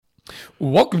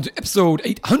Welcome to episode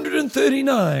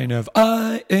 839 of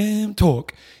I Am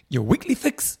Talk, your weekly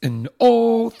fix in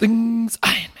all things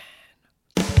Iron Man.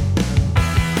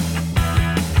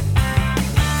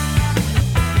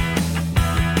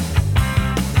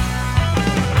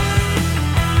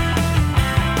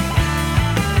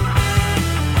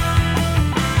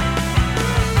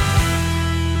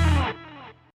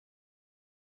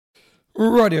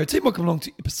 Rightio team, welcome along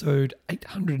to episode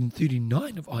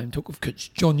 839 of I Am Talk with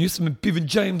Coach John Newsom and Bevan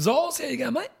James Oz. How you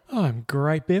going, mate? I'm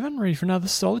great, Bevan. Ready for another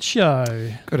solid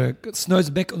show. Got snows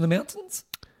back on the mountains?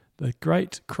 The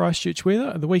great Christchurch weather.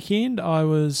 At the weekend, I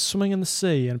was swimming in the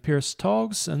sea in a pair of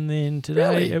togs, and then today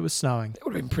Really? it was snowing. That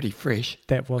would have been pretty fresh.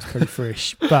 That was pretty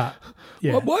fresh, but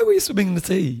yeah. Why were you swimming in the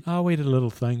sea? Oh, we did a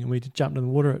little thing, and we jumped in the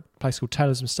water at a place called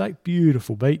Taylor's Mistake.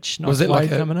 Beautiful beach. Nice Was it wave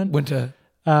like a coming in. winter?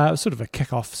 It was sort of a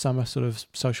kick-off summer sort of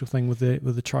social thing with the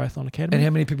Triathlon Academy. And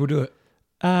how many people do it?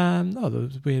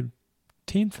 We had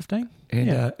 10, 15. And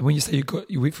Yeah. when you say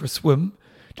you went for a swim,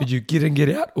 did you get in, get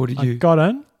out, or did I you? got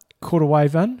in, caught a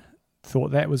wave in,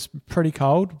 thought that was pretty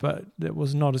cold, but it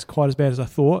was not quite as bad as I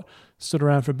thought. Stood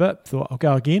around for a bit, thought I'll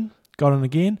go again, got in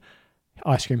again,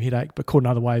 ice cream headache, but caught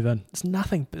another wave in. It's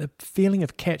nothing but the feeling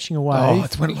of catching a wave. Oh,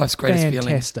 it's one of life's greatest feelings.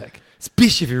 Fantastic.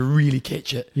 Especially if you really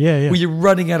catch it. Yeah. Where you're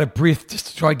running out of breath just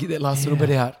to try and get that last little Yeah.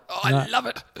 bit out. Oh, I No. love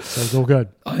it. So it's all good.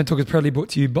 Iron Talk is proudly brought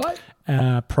to you by.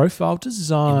 Profile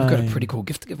Design. And we've got a pretty cool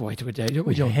gift to give away today, don't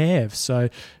we, We John? have. So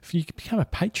if you become a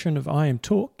patron of I Am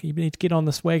Talk, you need to get on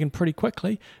this wagon pretty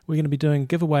quickly. We're going to be doing a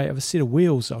giveaway of a set of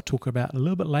wheels I'll talk about a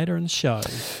little bit later in the show.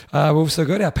 We've also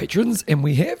got our patrons, and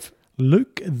we have.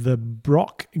 Luke the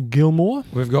Brock Gilmore.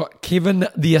 We've got Kevin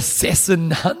the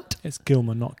Assassin Hunt. It's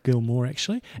Gilmer, not Gilmore,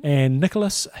 actually. And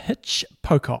Nicholas Hitch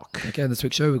Pocock. Okay, on this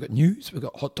week's show, we've got news, we've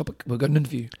got hot topic, we've got an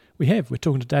interview. We're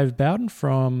talking to David Bowden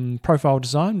from Profile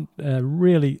Design.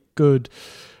 Really good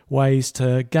ways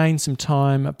to gain some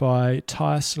time by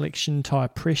tyre selection, tyre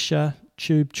pressure,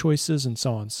 tube choices, and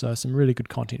so on. So some really good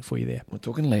content for you there. We're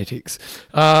talking latex.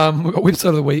 We've got website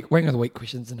of the week, wang of the week,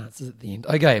 questions and answers at the end.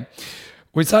 Okay,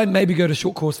 we're saying maybe go to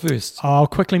short course first. I'll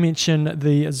quickly mention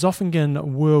the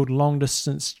Zofingen World Long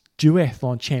Distance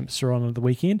Duathlon champs are on the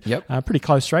weekend. Yep. Pretty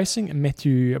close racing.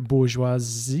 Mathieu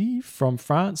Bourgeoisie from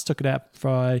France took it out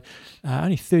by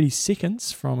only 30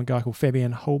 seconds from a guy called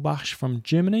Fabian Holbach from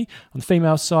Germany. On the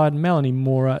female side, Melanie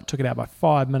Mora took it out by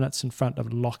 5 minutes in front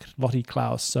of Lottie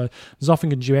Klaus. So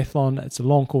Zofingen Duathlon, it's a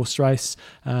long course race,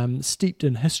 steeped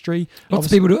in history. Lots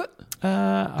of people do it.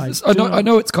 I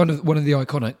know it's kind of one of the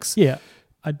iconics. Yeah.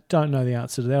 I don't know the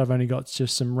answer to that. I've only got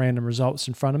just some random results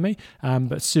in front of me.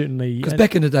 But certainly... Because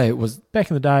back in the day, it was...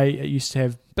 Back in the day, it used to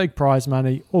have big prize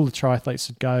money. All the triathletes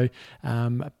would go.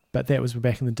 But that was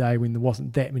back in the day when there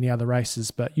wasn't that many other races.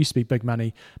 But it used to be big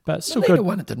money. But still Melina good.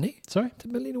 won it, didn't he? Sorry?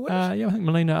 Did Melina win it? Yeah, I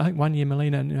think 1 year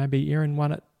Melina and maybe Erin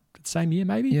won it the same year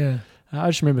maybe. Yeah. I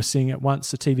just remember seeing it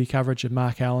once, the TV coverage of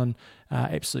Mark Allen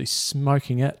absolutely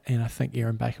smoking it. And I think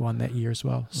Erin Baker won that year as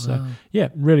well. So, Wow. yeah,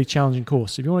 really challenging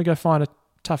course. If you want to go find a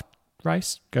tough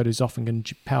race, go to Zofingen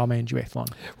Powerman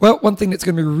Duathlon. Well, one thing that's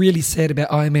going to be really sad about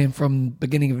Ironman from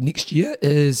beginning of next year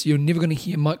is you're never going to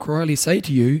hear Mike Riley say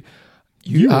to you,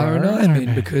 you are an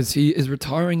Ironman, because he is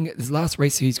retiring. His last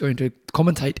race he's going to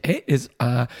commentate at is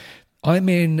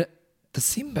Ironman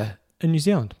December. In New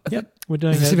Zealand. Yep. We're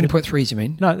doing 70.3s, you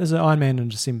mean? No, there's an Ironman in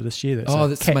December this year.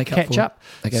 That's to make up catch for. up.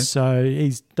 Okay. So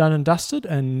he's done and dusted,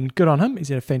 and good on him. He's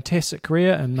had a fantastic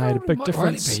career and How made a old would big Mike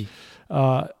difference.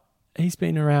 Riley be? He's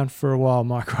been around for a while,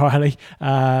 Mike Riley.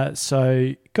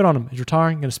 So good on him. He's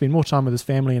retiring, going to spend more time with his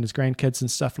family and his grandkids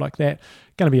and stuff like that.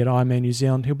 Going to be at Ironman New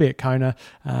Zealand. He'll be at Kona.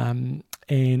 And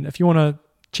if you want to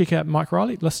check out Mike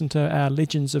Riley, listen to our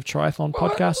Legends of Triathlon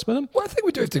podcast with him. Well, I think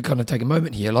we do have to kind of take a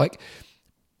moment here. Like,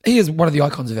 he is one of the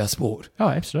icons of our sport. Oh,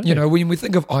 absolutely. You know, when we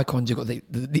think of icons, you've got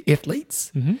the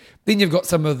athletes. Mm-hmm. Then you've got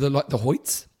some of the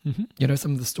Hoyts. Mm-hmm. You know,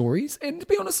 some of the stories. And to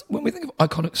be honest, when we think of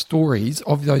iconic stories,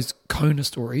 of those Kona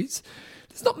stories,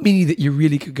 there's not many that you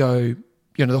really could go,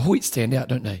 you know, the Hoyts stand out,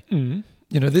 don't they? Mm.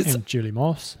 You know, there's... And Julie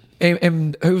Moss.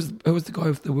 And who was the guy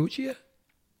with the wheelchair?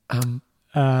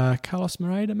 Carlos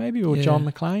Moreda, maybe, or Yeah. John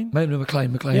McLean. Maybe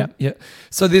McLean. Yep. Yeah.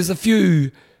 So there's a few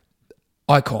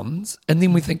icons, and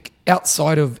then we think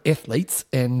outside of athletes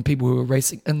and people who are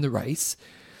racing in the race,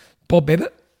 Bob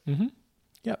Babbitt, Mm-hmm.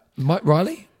 Yep. Mike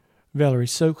Riley. Valerie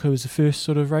Silk, who was the first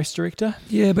sort of race director.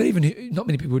 Yeah, but even not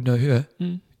many people would know her.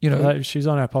 Mm. You know, She's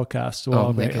on our podcast a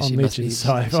while back okay, on she must be. Legends,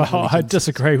 so She's on I Legends.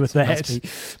 disagree with Must that. be.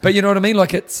 But you know what I mean?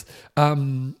 Like, it's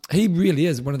he really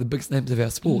is one of the biggest names of our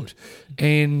sport,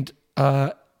 and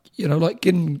you know, like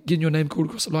getting your name called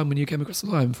across the line when you came across the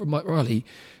line from Mike Riley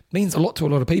means a lot to a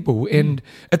lot of people. And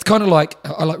it's kind of like,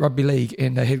 I like rugby league,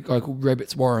 and they had a guy called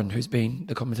Rabbits Warren who's been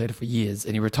the commentator for years,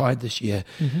 and he retired this year.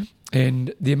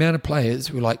 And the amount of players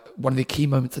who, like, one of their key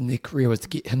moments in their career was to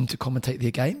get him to commentate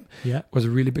their game was a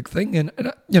really big thing. And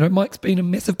Mike's been a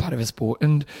massive part of our sport.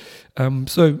 And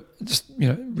so just,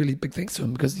 really big thanks to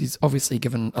him, because he's obviously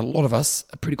given a lot of us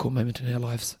a pretty cool moment in our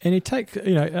lives. And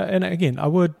and again, I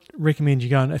would recommend you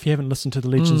going, if you haven't listened to the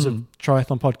Legends of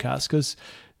Triathlon podcast, because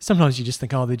sometimes you just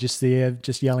think, they're just there,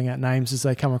 just yelling out names as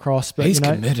they come across. But he's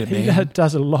committed, he man.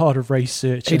 does a lot of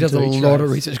research. He does a lot of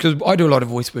research, because I do a lot of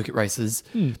voice work at races.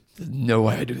 There's no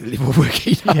way I do the level of work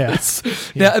he does.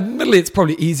 Now, admittedly, it's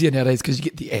probably easier nowadays because you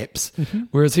get the apps,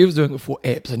 whereas he was doing it before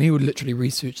apps, and he would literally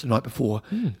research the night before.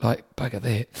 Like, bugger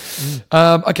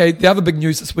that. Okay, the other big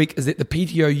news this week is that the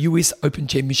PTO US Open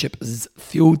Championship's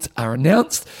fields are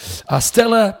announced.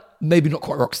 Stella, maybe not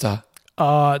quite rockstar.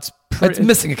 It's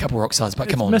missing a couple of rock stars, but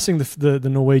come on. It's missing the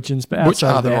Norwegians, but which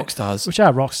are the rock stars. Which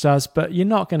are rock stars, but you're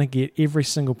not going to get every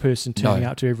single person turning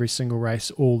out to every single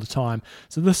race all the time.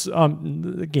 So this,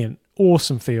 again,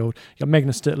 awesome field. You've got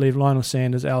Magnus Ditlev, Lionel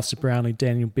Sanders, Alistair Brownlee,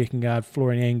 Daniel Beckengard,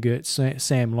 Florian Angert,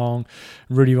 Sam Long,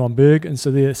 Rudy Von Berg, and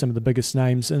so they're some of the biggest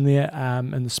names in there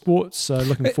in the sport. So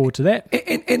looking forward to that.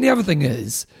 And the other thing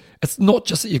is, it's not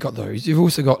just that you've got those. You've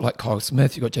also got like Kyle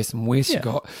Smith, you've got Jason West, you've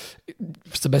got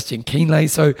Sebastian Kienle.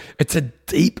 So it's a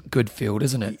deep, good field,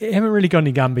 isn't it? You haven't really got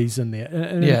any Gumbies in there.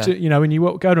 And when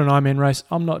you go to an Ironman race,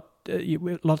 I'm not... a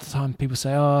lot of the time people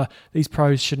say, these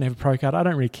pros shouldn't have a pro card. I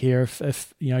don't really care if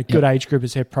good age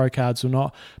groupers have pro cards or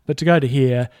not. But to go to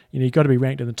here, you've got to be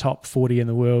ranked in the top 40 in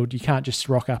the world. You can't just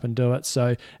rock up and do it.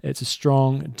 So it's a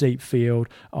strong, deep field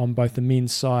on both the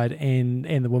men's side and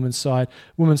the women's side.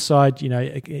 Women's side,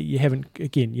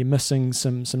 you're missing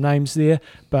some names there,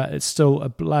 but it's still a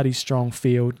bloody strong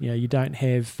field. You don't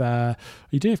have...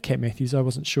 you do have Kat Matthews. I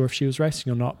wasn't sure if she was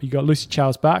racing or not. But you got Lucy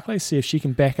Charles Barkley. See if she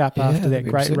can back up after that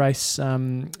great race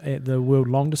at the World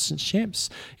Long Distance Champs.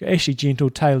 Ashley Gentle,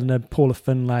 Taylor Knibb, Paula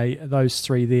Finlay, those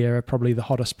three there are probably the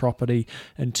hottest property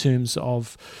in terms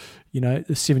of the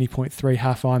 70.3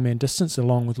 half Ironman distance,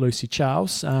 along with Lucy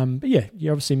Charles. But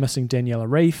you're obviously missing Daniela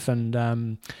Reef and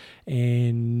a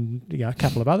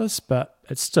couple of others, but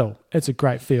it's a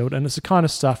great field, and it's the kind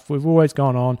of stuff we've always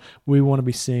gone on. We want to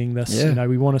be seeing this.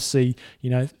 We want to see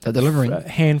they're delivering a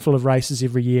handful of races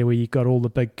every year where you've got all the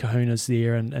big kahunas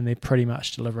there, and they're pretty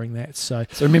much delivering that. So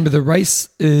remember, the race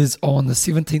is on the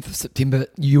 17th of September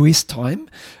US time,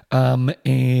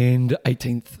 and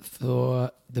 18th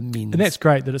for the men's. And that's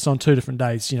great that it's on 2 different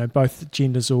days. Both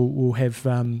genders will have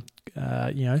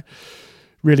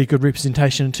really good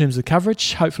representation in terms of the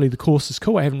coverage. Hopefully the course is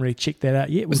cool. I haven't really checked that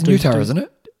out yet. It's Utah, isn't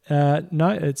it? No,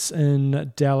 it's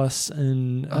in Dallas.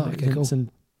 Cool. It's in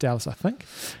Dallas, I think.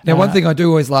 Now, one thing I do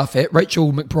always laugh at,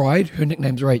 Rachel McBride, her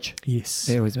nickname's Rach. Yes.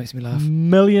 That always makes me laugh.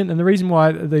 And the reason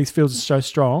why these fields are so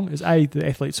strong is A, the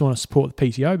athletes want to support the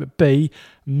PTO, but B,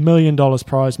 $1 million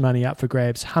prize money up for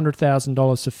grabs,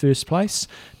 $100,000 for first place,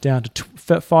 down to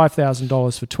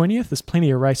 $5,000 for 20th. There's plenty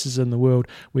of races in the world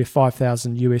where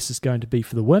 $5,000 US is going to be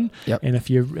for the win. Yep. And if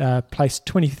you place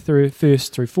 21st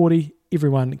through 40,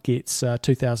 everyone gets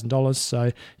 $2,000.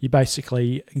 So you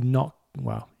basically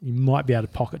you might be able to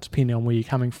pocket depending on where you're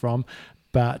coming from,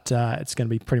 but it's going to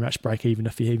be pretty much break even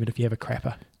if you have a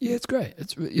crapper. Yeah, it's great.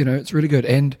 It's it's really good.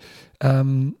 And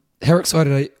how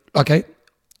excited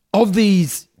of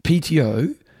these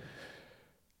PTO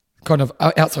kind of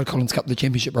outside Collins Cup, the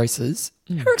championship races,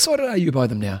 how excited are you by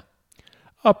them now?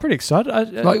 Oh, pretty excited.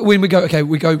 When we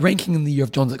go ranking in the year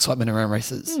of John's excitement around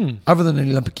races. Other than the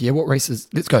Olympic year, what races?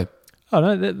 Let's go. Oh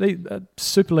no, the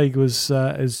Super League was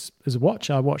is a watch.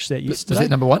 I watched that yesterday. Was that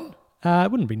number one?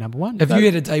 It wouldn't be number one. If you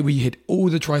had a day where you had all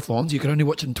the triathlons, you could only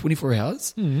watch it in 24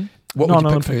 hours, what would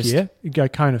you pick first? You'd go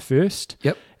Kona first.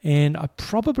 Yep. And I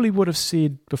probably would have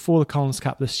said before the Collins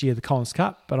Cup this year, the Collins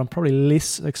Cup, but I'm probably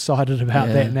less excited about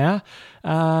that now.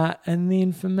 And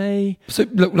then for me... So,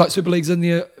 look, like Super League's in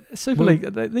there... Super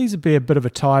League, these would be a bit of a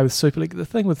tie with Super League. The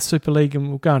thing with Super League, and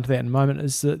we'll go into that in a moment,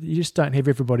 is that you just don't have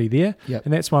everybody there. Yep.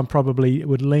 And that's why I probably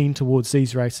would lean towards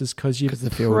these races because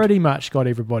you've pretty much got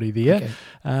everybody there.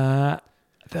 Okay.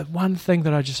 The one thing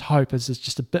that I just hope is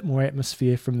just a bit more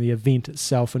atmosphere from the event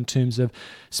itself in terms of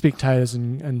spectators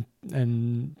and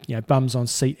bums on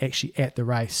seat actually at the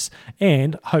race,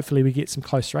 and hopefully we get some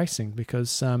close racing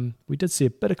because we did see a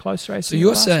bit of close racing. So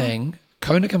you're saying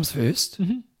Kona comes first,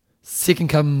 second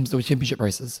comes the championship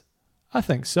races? I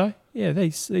think so. Yeah,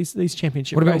 these championship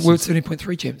races. What about World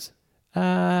 70.3 champs?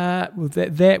 Well,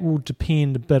 that will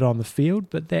depend a bit on the field,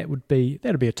 but that'll be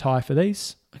a tie for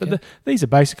these. But these are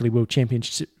basically World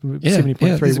Championship, Yeah,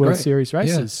 70.3 these are World great. Series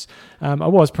races. I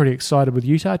was pretty excited with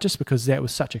Utah just because that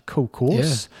was such a cool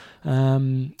course.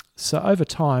 So over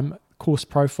time, course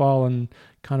profile and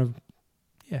kind of,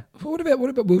 What about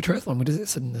World Triathlon? Where does it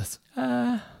sit in this?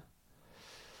 On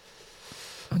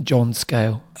John's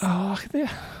scale. they're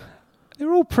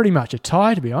all pretty much a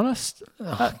tie, to be honest.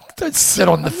 Don't sit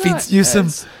on the fence, Newsom.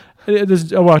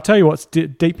 I'll tell you what's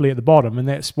deeply at the bottom, and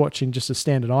that's watching just a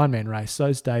standard Ironman race.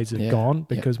 Those days are gone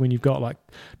because when you've got like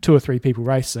 2 or 3 people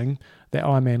racing, that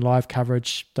Ironman live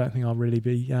coverage, don't think I'll really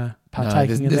be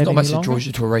partaking in that. There's not much any that longer. draws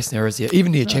you to a race now, is there?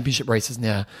 Even the championship races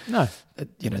now. No. I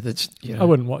I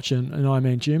wouldn't watch an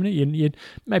Ironman Germany. You'd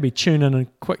maybe tune in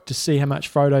and quick to see how much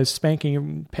Frodo's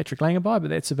spanking Patrick Langer by, but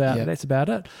that's about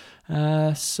it.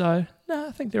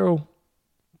 I think they're all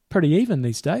pretty even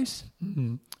these days.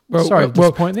 Mm-hmm. Sorry to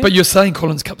disappoint them. But you're saying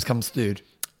Collins Cups comes third.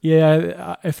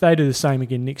 Yeah, if they do the same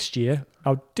again next year,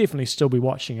 I'll definitely still be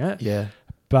watching it. Yeah.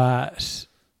 But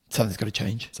Something's got to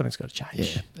change. something's got to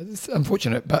change. Yeah. It's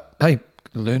unfortunate, but hey,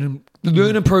 learn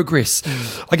and progress.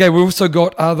 Okay, we've also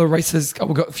got other races.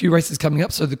 We've got a few races coming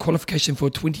up. So the qualification for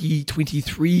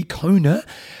 2023 Kona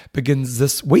begins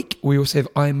this week. We also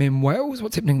have Ironman Wales.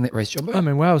 What's happening in that race,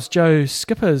 John? Wales, Joe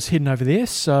Skipper's heading over there.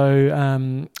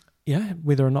 So,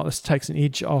 whether or not this takes an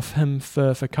edge off him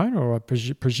for Kona, or I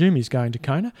presume he's going to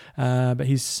Kona, but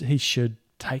he should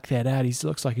take that out. He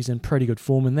looks like he's in pretty good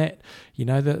form in that.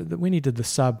 When he did the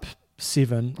sub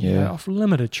 7, off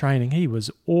limited training, he was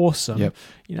awesome. Yep.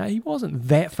 He wasn't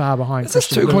that far behind. Is this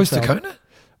too close to Kona?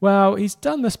 Well, he's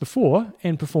done this before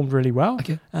and performed really well.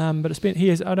 Okay. But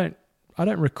I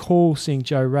don't recall seeing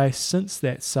Joe race since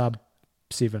that sub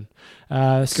 7.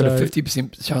 He's got a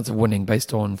 50% chance of winning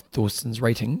based on Thorsten's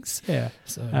ratings. Yeah.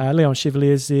 So Leon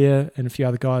Chevalier's there and a few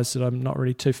other guys that I'm not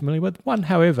really too familiar with. One,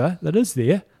 however, that is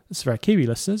there, this is for our Kiwi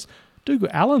listeners, Dougal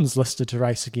Allen's listed to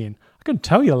race again. I couldn't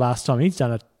tell you the last time he's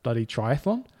done a bloody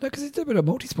triathlon. No, because he did a bit of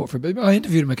multisport for a bit. I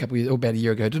interviewed him about a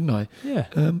year ago, didn't I? Yeah.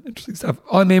 Interesting stuff.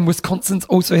 Ironman Wisconsin's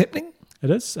also happening. It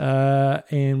is.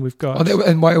 And we've got...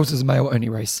 and Wales is a male-only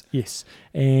race. Yes.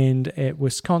 And at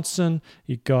Wisconsin,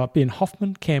 you've got Ben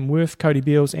Hoffman, Cam Worth, Cody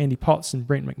Beals, Andy Potts, and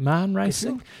Brent McMahon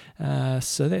racing.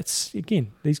 So that's,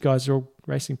 again, these guys are all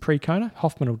racing pre-Kona.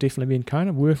 Hoffman will definitely be in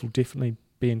Kona. Worth will definitely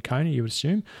be in Kona, you would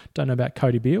assume. Don't know about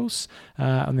Cody Beals.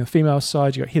 On the female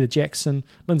side, you've got Heather Jackson,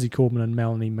 Lindsay Corbin, and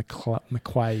Melanie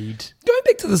McQuaid. Going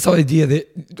back to this idea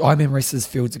that Ironman races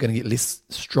fields are going to get less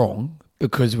strong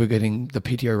because we're getting the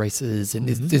PTO races, and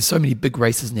there's so many big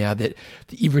races now that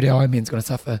the everyday Ironman's going to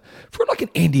suffer. For like an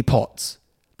Andy Potts,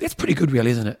 that's pretty good,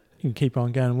 really, isn't it? You can keep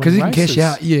on going because he can races. cash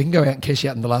out. Yeah, he can go out and cash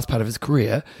out in the last part of his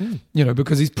career.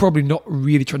 Because he's probably not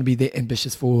really trying to be that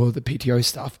ambitious for the PTO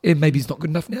stuff, and maybe he's not good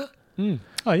enough now.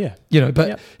 Oh, yeah.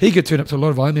 But he could turn up to a lot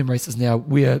of Ironman races now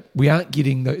where we aren't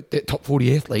getting that top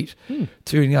 40 athlete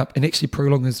turning up and actually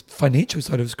prolong his financial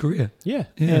side of his career. Yeah.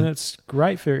 And it's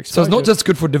great for exposure. So it's not just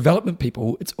good for development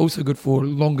people, it's also good for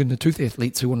long in the tooth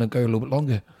athletes who want to go a little bit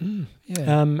longer.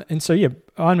 And so,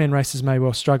 Ironman races may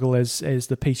well struggle as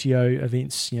the PTO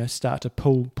events, start to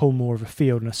pull more of a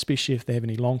field, and especially if they have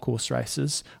any long course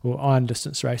races or iron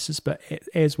distance races. But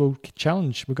as we've got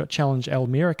Challenge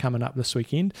Almere coming up this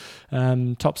weekend.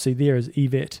 Top seed there is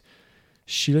Yvette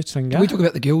Schillinger. Did we talk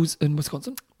about the girls in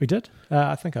Wisconsin? We did.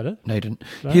 I think I did. No, you didn't.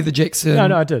 No? Heather Jackson.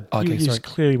 No, I did. Okay, you just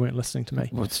clearly weren't listening to me.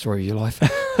 What's the story of your life?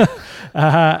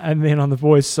 And then on the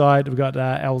boys' side, we've got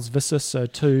Els Visser, so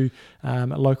 2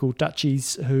 local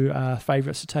Dutchies who are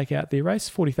favourites to take out their race,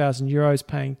 €40,000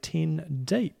 paying 10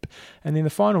 deep. And then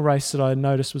the final race that I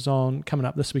noticed was coming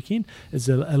up this weekend is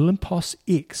the Olympos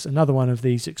X, another one of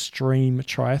these extreme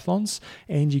triathlons.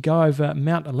 And you go over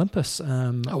Mount Olympus.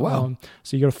 Oh, wow.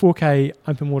 So you got a 4K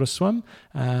open water swim,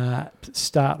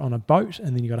 start on a boat,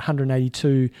 and then you got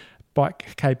 182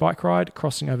 bike ride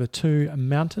crossing over 2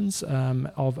 mountains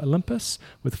of Olympus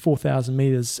with 4,000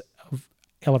 metres of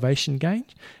elevation gain,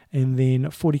 and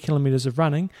then 40 kilometres of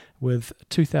running with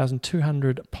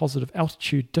 2,200 positive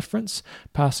altitude difference,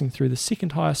 passing through the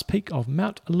second highest peak of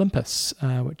Mount Olympus,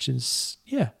 which is,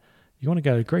 you want to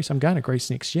go to Greece? I'm going to Greece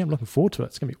next year. I'm looking forward to it.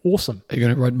 It's going to be awesome. Are you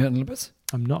going to ride Mount Olympus?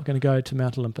 I'm not going to go to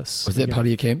Mount Olympus. Was that part of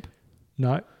your camp?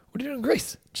 No. What are you doing in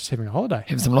Greece? Just having a holiday.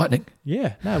 Having some lightning?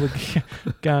 Yeah. No, we're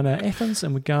going to Athens,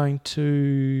 and we're going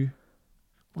to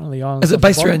one of the islands. Is it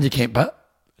based around your camp, but?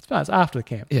 It's after the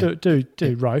camp. Yeah.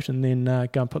 Do Rote, and then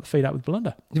go and put the feet up with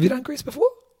Belinda. Have you done Greece before?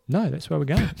 No, that's where we're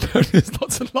going. No, there's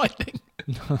lots of lightning.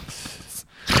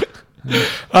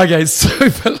 Okay,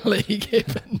 Super League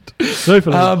happened.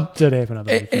 Super League did have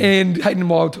another weekend. And Hayden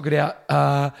Wild took it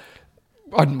out.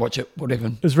 I didn't watch it. Whatever.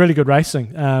 It was really good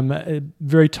racing,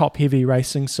 very top-heavy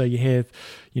racing. So you have,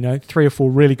 3 or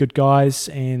 4 really good guys,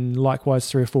 and likewise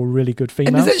 3 or 4 really good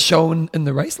females. And is that shown in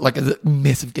the race? Like, is it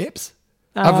massive gaps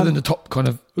other than the top kind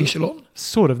of echelon?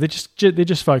 Sort of. They're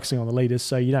just focusing on the leaders,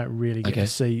 so you don't really get to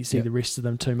see the rest of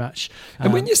them too much.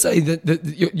 And when you say that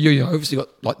you obviously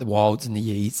got like the Wilds and the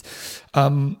Yees,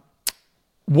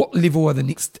 what level are the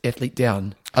next athlete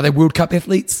down? Are they World Cup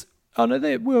athletes? Oh, no,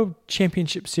 they're World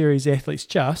Championship Series athletes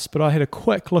but I had a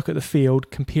quick look at the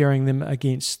field comparing them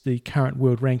against the current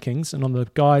world rankings. And on the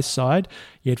guys' side,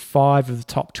 you had 5 of the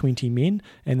top 20 men.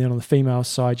 And then on the female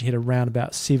side, you had around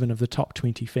about 7 of the top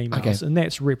 20 females. Okay. And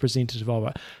that's representative of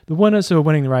it. The winners who are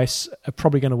winning the race are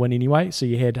probably going to win anyway. So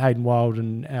you had Hayden Wilde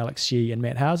and Alex Shee and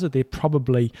Matt Hauser. They're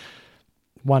probably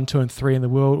 1, 2, and 3 in the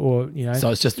world, or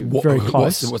so it's just very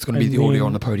close. What's going to be the order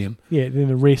on the podium? Yeah, then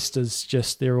the rest is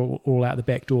just they're all out the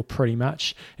back door pretty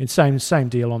much. And same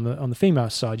deal on the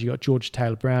female side. You got Georgia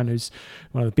Taylor Brown, who's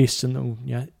one of the best in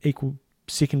the equal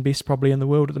second best probably in the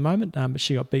world at the moment, but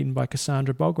she got beaten by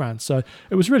Cassandra Bogran. So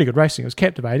it was really good racing. It was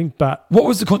captivating. But what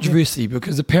was the controversy?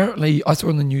 Because apparently I saw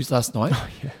on the news last night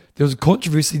there was a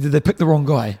controversy. Did they pick the wrong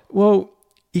guy? Well,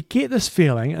 you get this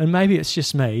feeling, and maybe it's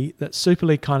just me, that Super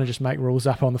League kind of just make rules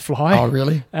up on the fly. Oh,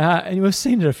 really? And we've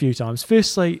seen it a few times.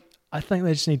 Firstly, I think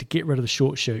they just need to get rid of the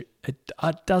short shoot. It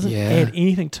doesn't add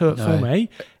anything to it for me.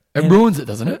 It ruins it,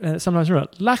 doesn't it? And it sometimes ruins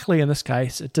it. Luckily, in this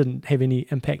case, it didn't have any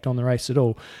impact on the race at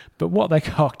all. But what they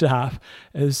cocked up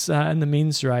is in the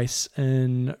men's race,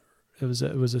 it was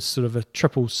a sort of a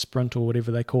triple sprint or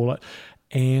whatever they call it.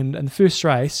 And in the first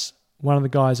race, one of the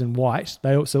guys in white,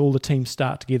 all the teams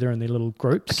start together in their little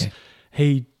groups. Okay.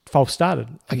 He false started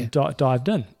and dived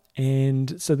in.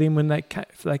 And so then when they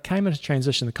came into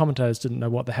transition, the commentators didn't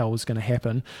know what the hell was going to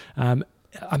happen. I'm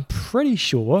pretty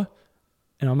sure,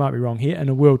 and I might be wrong here, in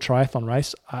a world triathlon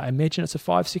race, I imagine it's a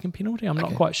 5-second penalty. I'm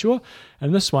not quite sure.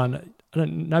 And this one,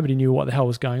 nobody knew what the hell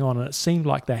was going on. And it seemed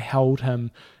like they held him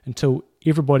until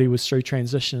everybody was through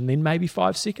transition, and then maybe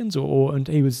 5 seconds, and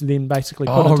he was then basically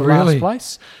put into last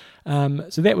place.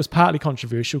 So that was partly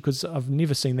controversial because I've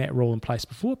never seen that rule in place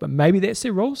before, but maybe that's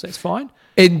their rules. That's fine.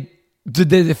 And did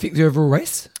that affect the overall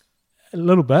race? A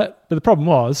little bit, but the problem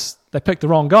was they picked the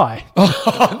wrong guy.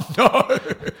 Oh, no.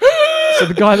 So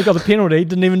the guy that got the penalty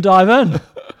didn't even dive in.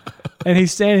 And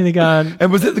he's standing there going...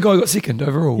 And was it the guy who got second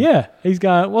overall? Yeah. He's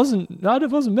going, it wasn't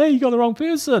me. You got the wrong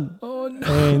person. Oh,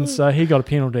 no. And so he got a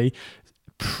penalty.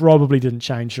 Probably didn't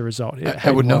change the result.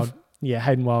 It wouldn't have. Yeah,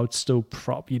 Hayden Wilde still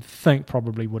you'd think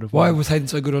probably would have won. Why was Hayden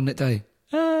so good on that day?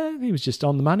 He was just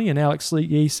on the money, and Alex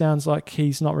Yee sounds like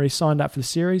he's not really signed up for the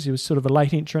series. He was sort of a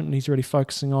late entrant, and he's really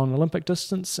focusing on Olympic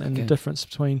distance and the difference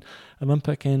between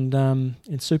Olympic and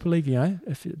Super League.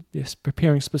 If you're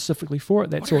preparing specifically for it,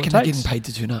 that's all it takes. They're getting paid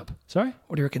to turn up? Sorry?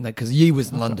 What do you reckon? Because Yee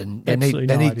was in London. They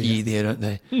need Yee there, don't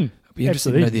they? It'd be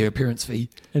interesting to know their appearance fee.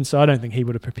 And so I don't think he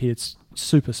would have prepared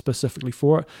super specifically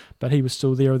for it, but he was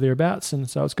still there or thereabouts, and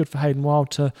so it's good for Hayden Wilde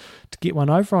to get one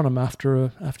over on him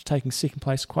after taking second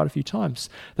place quite a few times.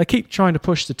 They keep trying to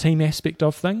push the team aspect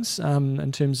of things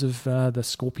in terms of the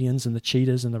Scorpions and the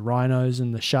Cheetahs and the Rhinos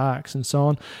and the Sharks and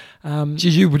so on.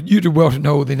 Geez, you did well to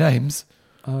know all their names.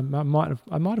 I might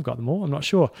have got them all. I'm not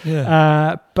sure.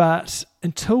 Yeah. But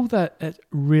until it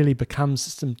really becomes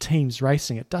some teams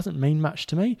racing, it doesn't mean much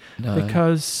to me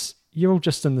because you're all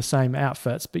just in the same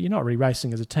outfits, but you're not really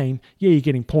racing as a team. Yeah, you're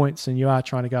getting points and you are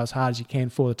trying to go as hard as you can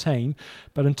for the team,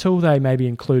 but until they maybe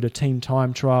include a team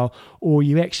time trial or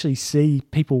you actually see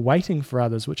people waiting for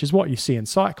others, which is what you see in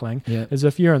cycling, is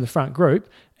if you're in the front group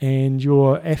and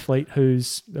your athlete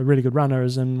who's a really good runner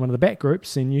is in one of the back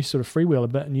groups and you sort of freewheel a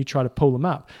bit and you try to pull them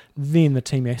up, then the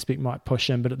team aspect might push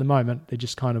in. But at the moment, they're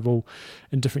just kind of all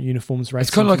in different uniforms racing.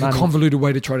 It's kind of like a convoluted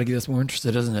way to try to get us more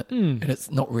interested, isn't it? And it's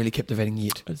not really captivating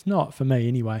yet. It's not for me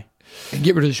anyway. And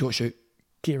get rid of the short shoot.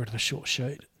 Get rid of the short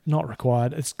shoot. Not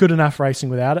required. It's good enough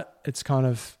racing without it. It's kind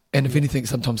of... And if anything,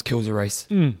 sometimes kills a race.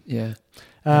 Yeah.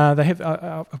 They have.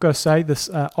 I've got to say this.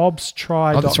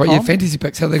 obstry.com. Oh, that's right. Yeah, fantasy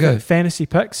picks. How they go? Fantasy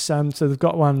picks. So they've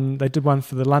got one. They did one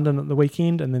for the London at the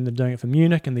weekend, and then they're doing it for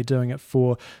Munich, and they're doing it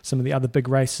for some of the other big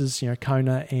races.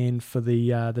 Kona, and for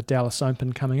the Dallas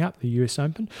Open coming up, the US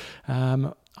Open.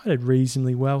 I did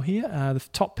reasonably well here. The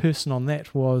top person on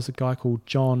that was a guy called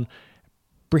John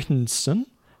Brettinson,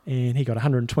 and he got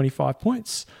 125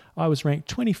 points. I was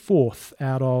ranked 24th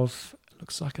out of.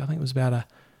 Looks like I think it was about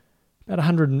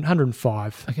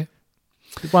 105. Okay.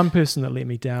 The one person that let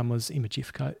me down was Emma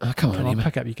Jeffcoat. Oh, come on, Emma.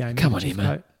 Pick up your game. Come on,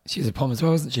 Emma. She's a Pom as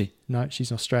well, isn't she? No,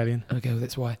 she's Australian. Okay, well,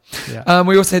 that's why. Yeah.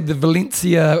 We also had the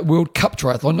Valencia World Cup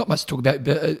Triathlon. Not much to talk about,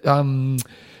 but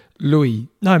Louis.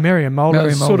 No, Marion Mulder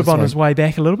Marion is sort Mulder, of on sorry. his way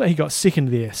back a little bit. He got second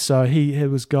there. So he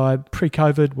was guy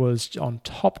pre-COVID was on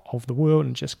top of the world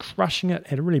and just crushing it.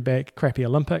 Had a really bad, crappy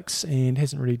Olympics and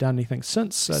hasn't really done anything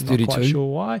since. So He's not quite 32.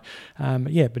 sure why.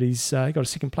 But he's he got a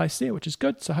second place there, which is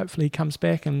good. So hopefully he comes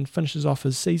back and finishes off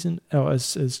his season or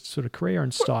his sort of career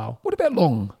and style. What about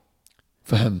Long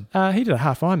for him? He did a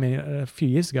half Ironman a few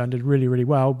years ago and did really, really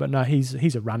well. But no,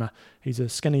 he's a runner. He's a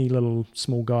skinny little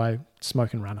small guy,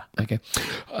 smoking runner. Okay.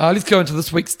 Let's go into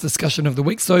this week's discussion of the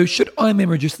week. So, should Ironman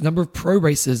reduce the number of pro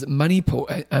racers,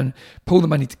 and pull the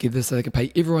money together so they can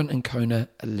pay everyone in Kona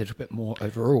a little bit more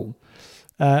overall?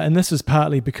 And this is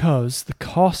partly because the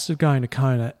cost of going to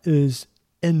Kona is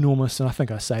enormous. And I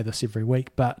think I say this every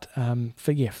week, but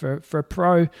for a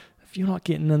pro, if you're not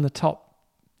getting in the top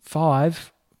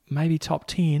 5, maybe top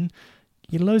 10,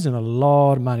 you're losing a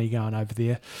lot of money going over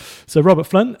there. So Robert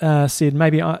Flynn said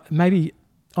maybe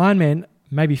Ironman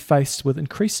may be faced with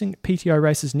increasing PTO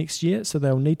races next year, so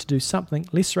they'll need to do something.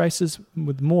 Less races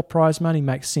with more prize money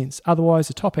makes sense. Otherwise,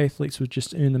 the top athletes would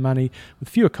just earn the money with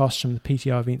fewer costs from the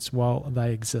PTO events while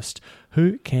they exist.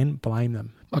 Who can blame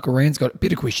them? Michael Rand's got a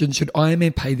better question. Should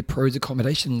Ironman pay the pros'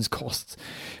 accommodations costs?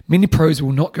 Many pros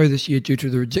will not go this year due to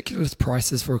the ridiculous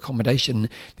prices for accommodation.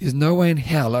 There's no way in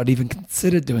hell I'd even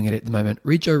consider doing it at the moment.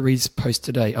 Read Joe Reed's post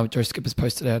today. Joe Skipper's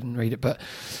post today. I didn't read it, but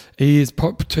he is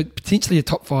potentially a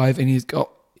top 5 and he's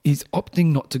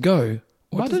opting not to go.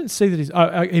 I didn't see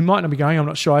that he might not be going. I'm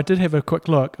not sure. I did have a quick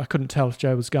look. I couldn't tell if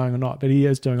Joe was going or not, but he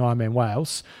is doing Ironman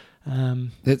Wales.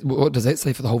 What does that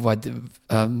say for the whole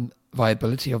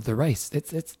viability of the race?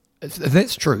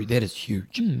 That's true. That is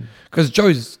huge because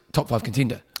Joe's top 5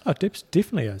 contender. Oh,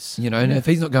 definitely is. And if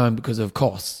he's not going because of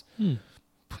costs,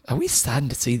 are we starting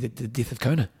to see the death of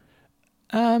Kona?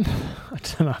 I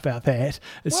don't know about that.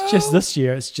 It's just this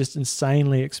year. It's just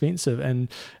insanely expensive, and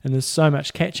there's so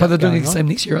much catch up. But they're doing the same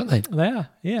next year, aren't they? They are.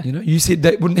 Yeah. You said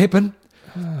that wouldn't happen.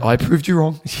 I proved you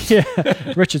wrong. Yeah.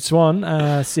 Richard Swan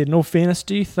said, in all fairness,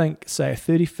 do you think, say, a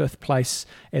 35th place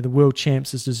at the World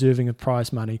Champs is deserving of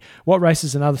prize money? What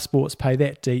races in other sports pay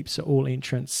that deep so all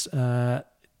entrants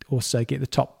also get the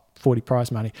top 40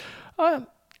 prize money? I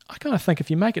kind of think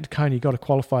if you make it to Kona, you've got to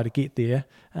qualify to get there.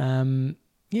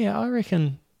 I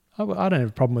reckon I don't have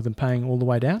a problem with them paying all the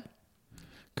way down.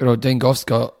 Good old Dean Goff's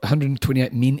got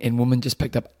 128 men and women just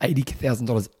picked up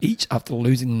 $80,000 each after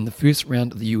losing in the first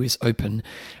round of the US Open.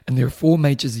 And there are 4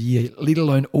 majors a year, let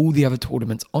alone all the other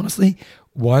tournaments. Honestly,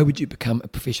 why would you become a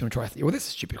professional triathlete? Well, that's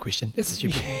a stupid question.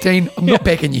 Dean, I'm not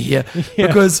backing you here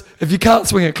because if you can't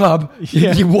swing a club,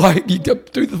 you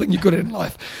do the thing you're good at in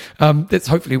life. That's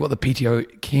hopefully what the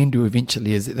PTO can do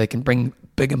eventually, is that they can bring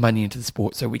bigger money into the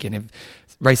sport so we can have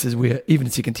races where even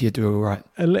second tier do all right.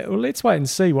 Well, let's wait and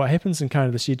see what happens in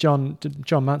Kona this year. John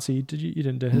Muncie, you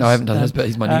didn't do his? No, I haven't done his, but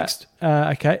he's my next.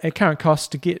 Okay, at current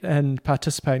cost to get and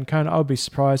participate in Kona, I would be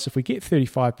surprised if we get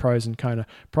 35 pros in Kona.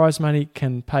 Prize money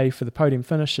can pay for the podium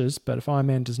finishes, but if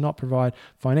Ironman does not provide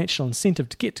financial incentive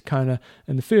to get to Kona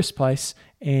in the first place,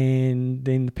 and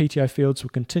then the PTO fields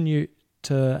will continue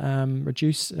to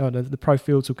reduce, or the pro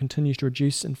fields will continue to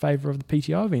reduce in favour of the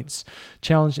PTO events,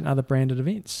 challenge and other branded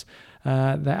events. They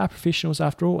are professionals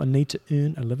after all and need to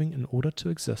earn a living in order to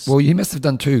exist. Well, you must have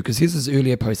done too, because here's his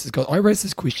earlier post. I raised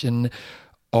this question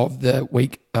of the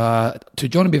week to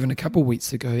John and Bevan a couple of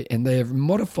weeks ago, and they have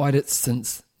modified it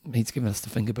since. He's given us the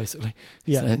finger, basically.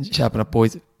 Yeah. So, sharpen up,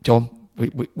 boys. John,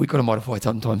 we got to modify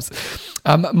sometimes.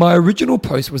 My original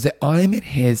post was that Ironman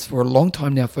has for a long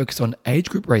time now focused on age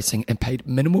group racing and paid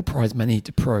minimal prize money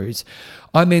to pros.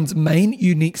 Ironman's main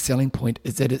unique selling point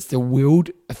is that it's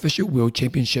the official world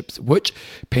championships, which,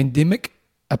 pandemic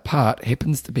apart,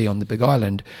 happens to be on the Big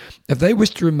Island. If they wish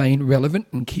to remain relevant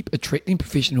and keep attracting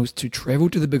professionals to travel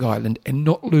to the Big Island and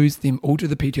not lose them all to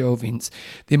the PTO events,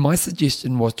 then my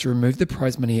suggestion was to remove the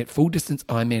prize money at full distance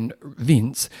Ironman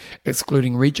events,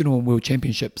 excluding regional and world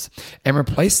championships, and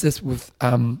replace this with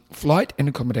flight and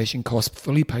accommodation costs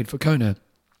fully paid for Kona.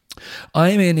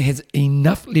 Ironman has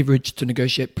enough leverage to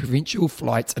negotiate provincial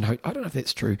flights, and I don't know if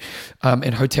that's true,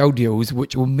 and hotel deals,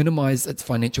 which will minimise its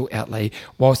financial outlay,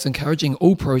 whilst encouraging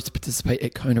all pros to participate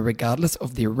at Kona regardless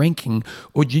of their ranking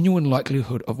or genuine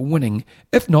likelihood of winning.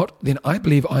 If not, then I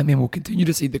believe Ironman will continue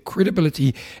to see the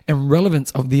credibility and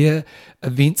relevance of their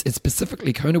events, and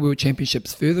specifically Kona World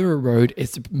Championships, further erode,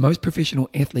 as most professional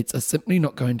athletes are simply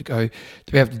not going to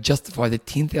be able to justify the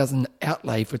 $10,000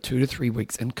 outlay for 2 to 3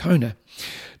 weeks in Kona.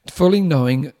 Fully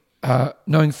knowing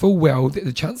full well that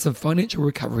the chance of financial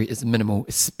recovery is minimal,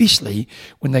 especially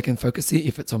when they can focus their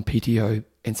efforts on PTO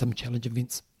and some challenge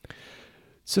events.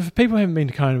 So for people who haven't been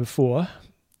to Kona before,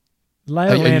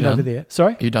 lay of the land over there.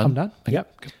 Sorry? Are you done? I'm done. Okay.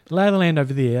 Yep. Lay of the land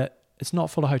over there it's not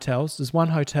full of hotels. There's one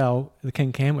hotel, the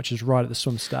King Cam, which is right at the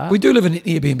swim start. We do live in an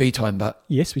Airbnb time, but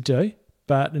Yes, we do.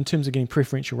 But in terms of getting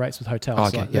preferential rates with hotels, Oh,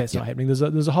 okay. that's Yeah, not happening.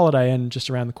 There's a Holiday Inn just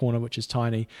around the corner, which is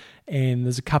tiny, and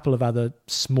there's a couple of other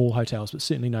small hotels, but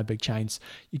certainly no big chains.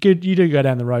 You do go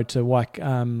down the road to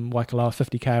Waikoloa,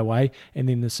 50k away, and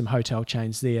then there's some hotel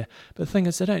chains there. But the thing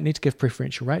is, they don't need to give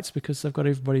preferential rates because they've got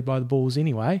everybody by the balls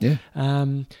anyway. Yeah.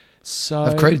 So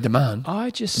I've created demand.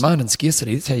 Demand Demand and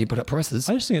scarcity. That's how you put up prices.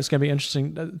 I just think it's going to be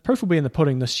interesting. The proof will be in the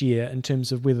pudding this year in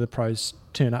terms of whether the pros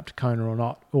turn up to Kona or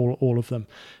not, all of them.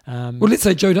 Well, let's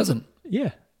say Joe doesn't.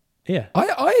 Yeah.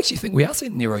 I actually think we are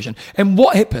seeing the erosion. And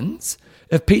what happens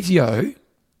if PTO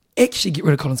actually get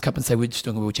rid of Collins Cup and say we're just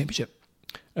doing a World Championship?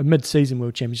 A mid-season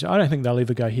World Championship. I don't think they'll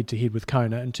ever go head-to-head with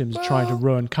Kona in terms of trying to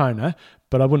ruin Kona,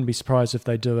 but I wouldn't be surprised if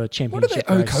they do a championship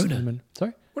owe race. Kona?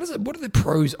 Sorry? What is it? What do the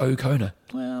pros owe Kona?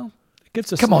 Well, it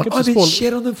gives us... Come on, it gives I've the been sport-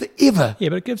 shat on them forever. Yeah,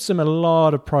 but it gives them a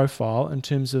lot of profile in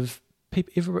terms of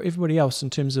everybody else in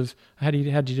terms of how do you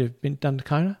have been done to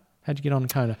Kona? How'd you get on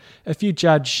to Kona? If you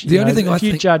judge, if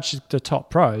you judge the top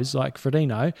pros like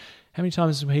Frodeno, how many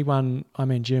times have he won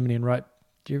Ironman Germany and wrote?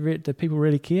 Do people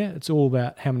really care? It's all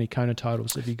about how many Kona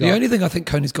titles have you got. The only thing I think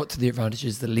Kona's got to the advantage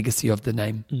is the legacy of the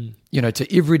name.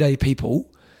 To everyday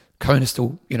people, Kona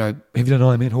still, have you done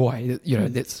Ironman Hawaii?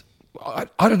 That's.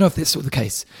 I don't know if that's still the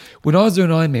case. When I was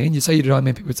doing Ironman, you say you did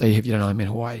Ironman, people would say, have you done Ironman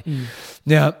Hawaii?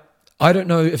 Now, I don't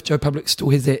know if Joe Public still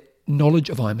has that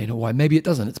knowledge of Ironman Hawaii. Maybe it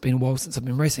doesn't. It's been a while since I've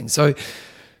been racing. So,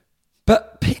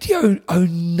 but PTO owe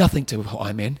nothing to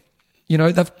Ironman.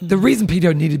 The reason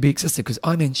PTO needed to be existed because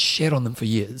Ironman shat on them for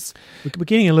years. We're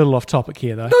getting a little off topic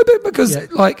here, though. No, but because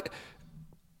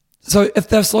so if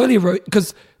they're slowly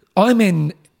because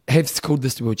Ironman have called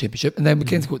this the World Championship and then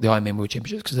McKenzie called it the Ironman World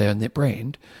Championship because they own that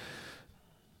brand.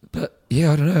 But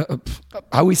yeah, I don't know.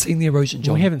 Are we seeing the erosion,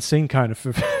 John? We haven't seen Kona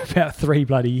for about 3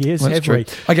 bloody years, have we?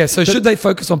 Okay, so should they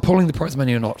focus on pulling the prize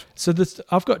money or not? So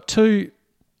I've got two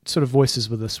sort of voices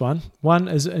with this one. One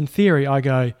is, in theory, I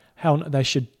go, hell, they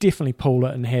should definitely pull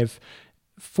it and have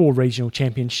 4 regional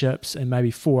championships and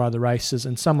maybe 4 other races.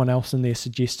 And someone else in there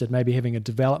suggested maybe having a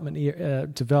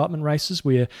development races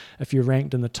where if you're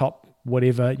ranked in the top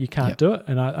whatever, you can't do it.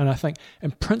 And I think,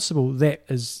 in principle, that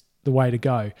is the way to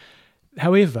go.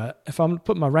 However, if I'm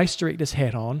putting my race director's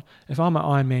hat on, if I'm at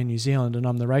Ironman New Zealand and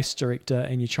I'm the race director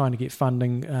and you're trying to get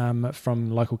funding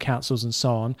from local councils and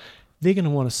so on, they're going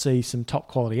to want to see some top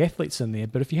quality athletes in there.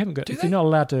 But if you're not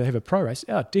allowed to have a pro race,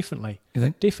 definitely. You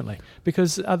think? Definitely.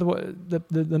 Because otherwise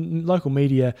the local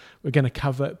media are going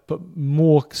to put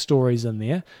more stories in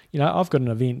there. I've got an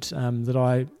event that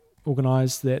I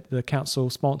organise that the council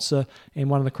sponsor, and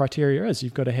one of the criteria is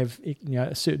you've got to have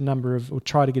a certain number of, or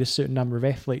try to get a certain number of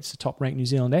athletes, the top ranked New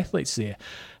Zealand athletes there.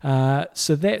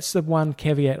 So that's the one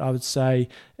caveat I would say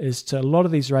is to a lot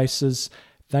of these races,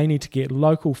 they need to get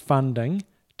local funding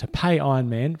to pay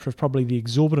Ironman for probably the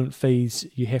exorbitant fees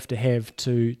you have to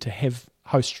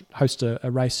host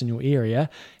a race in your area.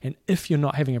 And if you're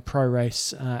not having a pro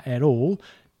race at all,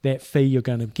 that fee you're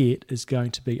going to get is going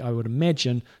to be, I would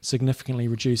imagine, significantly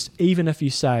reduced. Even if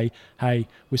you say, hey,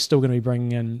 we're still going to be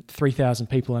bringing in 3,000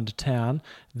 people into town,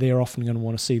 they're often going to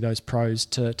want to see those pros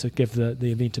to give the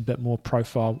event a bit more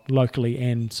profile locally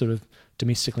and sort of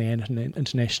domestically and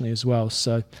internationally as well.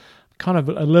 So kind of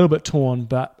a little bit torn,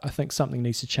 but I think something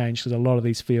needs to change because a lot of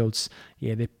these fields,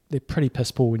 they're pretty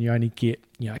piss poor when you only get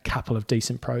a couple of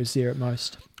decent pros there at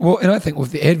most. Well, and I think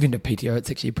with the advent of PTO, it's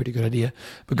actually a pretty good idea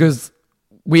because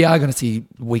we are going to see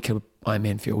weaker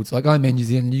Ironman fields. Like Ironman New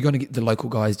Zealand, you're going to get the local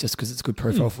guys just because it's a good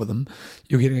profile for them.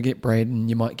 You're going to get Brad and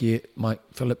you might get Mike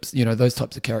Phillips, those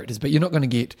types of characters. But you're not going to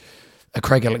get a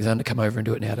Craig Alexander come over and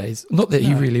do it nowadays. Not that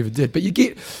he really ever did, but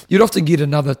you'd often get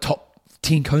another top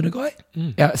 10 Kona guy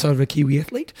outside of a Kiwi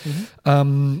athlete.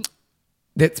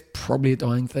 That's probably a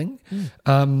dying thing.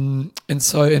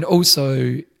 And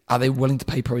also, are they willing to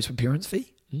pay pros for appearance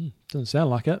fee? Doesn't sound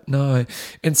like it. No.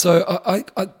 And so I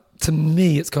to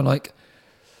me, it's kind of like,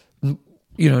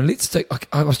 let's take.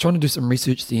 I was trying to do some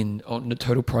research then on the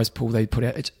total prize pool they put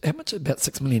out. It's how much? About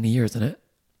 $6 million a year, isn't it?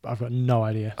 I've got no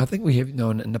idea. I think we have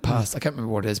known in the past. I can't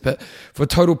remember what it is, but for a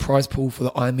total prize pool for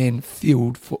the Ironman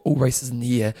field for all races in the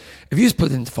year, if you just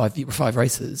put it into 5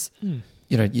 races,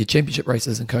 your championship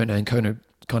races and Kona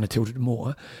kind of tilted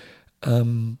more.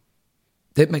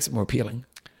 That makes it more appealing.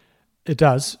 It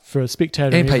does for a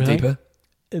spectator and pay deeper.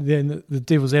 Then the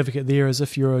devil's advocate there is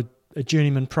if you're a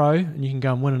journeyman pro and you can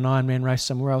go and win an Ironman race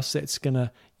somewhere else, that's gonna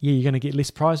you're gonna get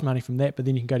less prize money from that, but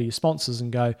then you can go to your sponsors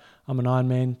and go, I'm an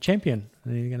Ironman champion.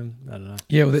 And then you're gonna, I don't know.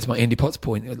 Yeah, well, that's my Andy Potts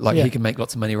point. He can make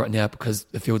lots of money right now because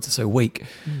the fields are so weak.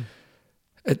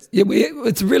 It's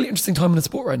a really interesting time in the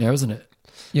sport right now, isn't it?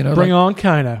 You know, Bring on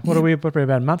Kona. What are we about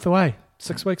a month away?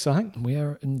 6 weeks, I think. We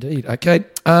are indeed. Okay,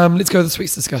 let's go to this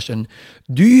week's discussion.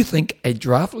 Do you think a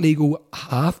draft legal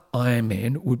half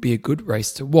Ironman would be a good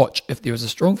race to watch if there was a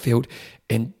strong field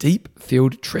and deep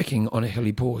field trekking on a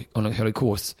hilly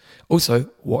course? Also,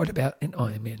 what about an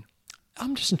Ironman?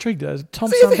 I'm just intrigued. Has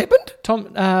it ever happened?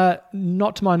 Tom,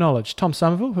 not to my knowledge. Tom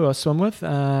Somerville, who I swim with,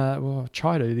 well, I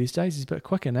try to these days. He's a bit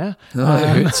quicker now. Oh,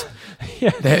 that hurts.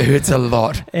 Yeah. That hurts a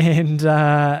lot.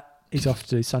 And he's off to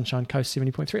do Sunshine Coast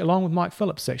 70.3, along with Mike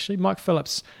Phillips, actually. Mike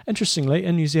Phillips, interestingly,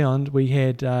 in New Zealand, we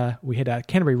had our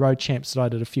Canterbury Road Champs that I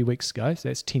did a few weeks ago. So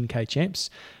that's 10K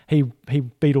champs. He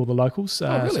beat all the locals.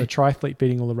 Really? So triathlete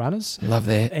beating all the runners. Love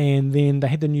that. And then they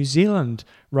had the New Zealand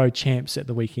Road Champs at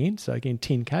the weekend. So again,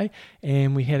 10K.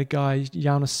 And we had a guy,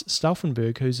 Jonas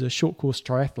Stauffenberg, who's a short course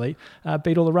triathlete,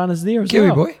 beat all the runners there as Kiwi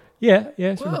well. boy?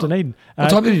 Yeah, from Wow. Dunedin. What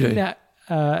time did he do? Now,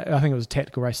 I think it was a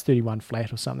tactical race, 31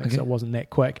 flat or something, Okay. so it wasn't that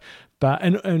quick. But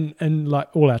and like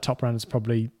all our top runners,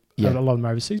 probably Yeah. a lot of them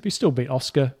overseas. We still beat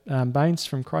Oscar Baines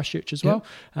from Christchurch as well.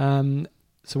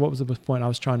 So what was the point I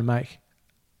was trying to make?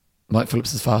 Mike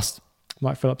Phillips is fast.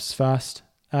 Mike Phillips is fast.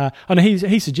 I know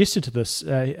he suggested to this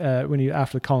when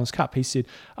after the Collins Cup, he said,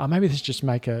 maybe let's just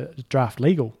make a draft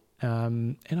legal.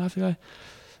 And I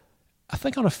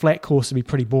think on a flat course it'd be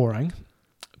pretty boring.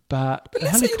 But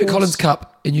let's say you did Collins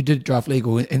Cup and you did draft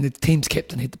legal and the team's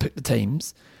captain had to pick the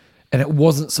teams and it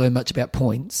wasn't so much about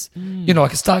points. You know,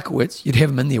 like a Starkowitz, you'd have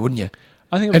him in there, wouldn't you?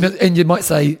 I think And you might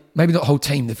say, maybe not whole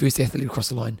team, the first athlete across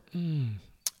the line.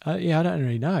 Yeah, I don't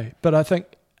really know. But I think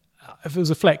if it was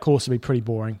a flat course, it'd be pretty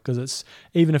boring because it's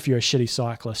even if you're a shitty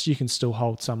cyclist, you can still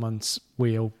hold someone's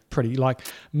wheel pretty. Like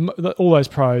all those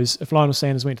pros, if Lionel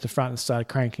Sanders went to the front and started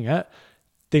cranking it,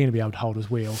 they're going to be able to hold his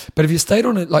wheel. But if you stayed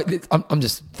on it, like I'm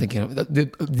just thinking,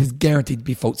 there's guaranteed to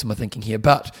be faults in my thinking here.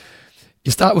 But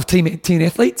you start with 10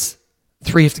 athletes,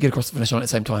 3 have to get across the finish line at the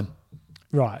same time.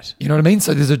 Right. You know what I mean?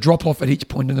 So there's a drop off at each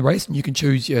point in the race, and you can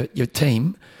choose your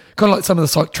team. Kind of like some of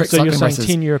the track So cycling you're saying races.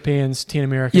 10 Europeans, 10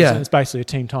 Americans, Yeah. and it's basically a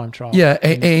team time trial. Yeah,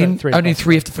 and three only across.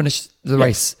 3 have to finish the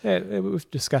race. Yeah,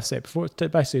 we've discussed that before. It's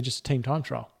basically just a team time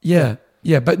trial. Yeah,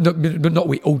 but not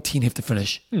we all 10 have to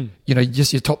finish. You know,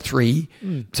 just your top 3.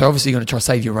 So obviously you're going to try to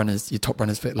save your top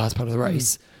runners for the last part of the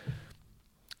race.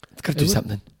 It's got to do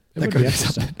something. It would be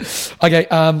interesting. Okay,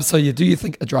 so do you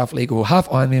think a draft league or half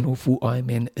Ironman or full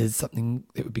Ironman is something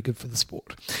that would be good for the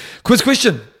sport? Quiz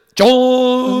question.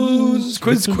 John's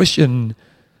quiz question.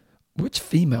 Which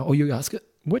female, or you ask it?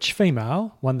 Which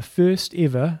female won the first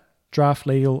ever draft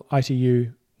legal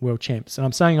ITU World Champs? And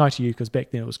I'm saying ITU because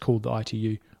back then it was called the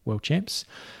ITU World Champs.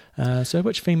 So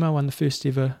which female won the first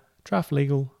ever draft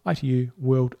legal ITU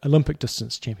World Olympic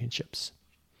Distance Championships?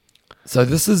 So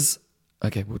this is,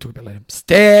 okay, we'll talk about it later.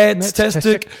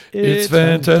 Statistic. It's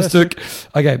fantastic.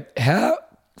 Okay, how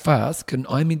fast can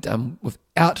Ironman be done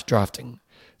without drafting?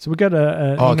 So we got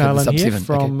an okay, email the in here sub-7,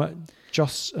 from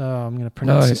Joss, I'm going to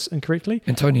pronounce this incorrectly.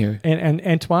 Antonio. And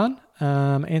Antoine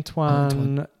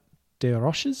de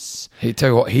Roches. He tell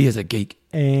you what, he is a geek.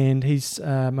 And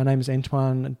my name is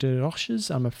Antoine de Roches.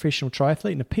 I'm a professional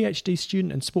triathlete and a PhD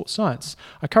student in sports science.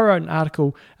 I co-wrote an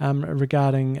article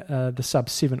regarding the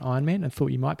sub-7 Ironman and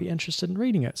thought you might be interested in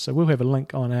reading it. So we'll have a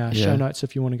link on our show notes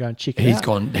if you want to go and check it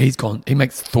out. He's gone. He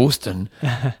makes Thorsten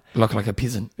look like a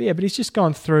peasant. But he's just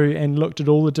gone through and looked at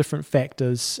all the different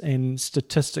factors and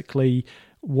statistically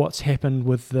what's happened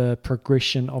with the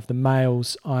progression of the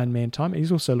males' Ironman time.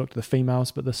 He's also looked at the females,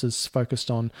 but this is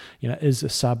focused on, is a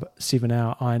sub-7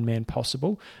 hour Ironman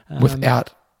possible?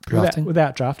 Without drafting?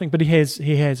 Without drafting, but he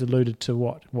has alluded to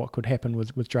what could happen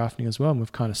with drafting as well, and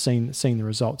we've kind of seen the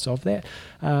results of that.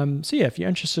 So if you're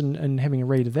interested in having a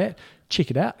read of that,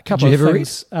 check it out. A couple of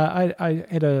things. I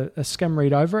had a skim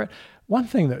read over it. One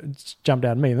thing that jumped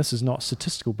out at me, and this is not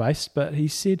statistical based, but he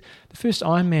said the first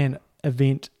Ironman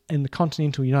event in the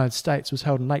continental United States was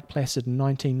held in Lake Placid in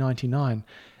 1999.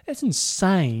 That's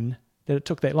insane that it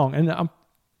took that long. And I'm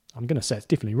going to say it's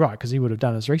definitely right because he would have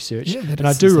done his research. Yeah, and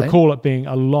I do recall it being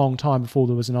a long time before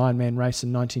there was an Ironman race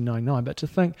in 1999. But to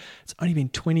think it's only been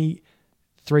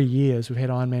 23 years we've had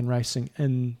Ironman racing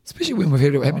in... Especially when we've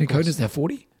had how many Konas now,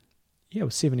 40? Yeah, it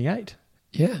was 78.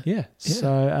 Yeah.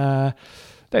 So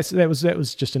that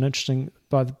was just an interesting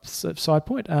by the side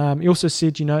point. He also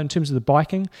said, in terms of the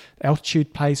biking,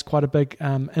 altitude plays quite a big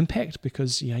impact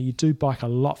because, you do bike a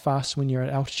lot faster when you're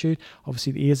at altitude.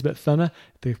 Obviously, the air's a bit thinner.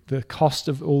 The cost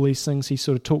of all these things he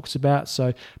sort of talks about.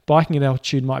 So biking at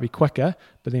altitude might be quicker,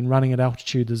 but then running at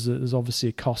altitude is obviously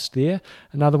a cost there.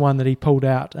 Another one that he pulled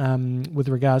out with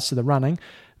regards to the running,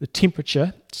 the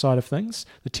temperature side of things.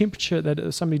 The temperature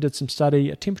that somebody did some study,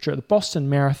 a temperature at the Boston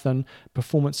Marathon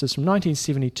performances from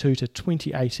 1972 to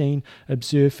 2018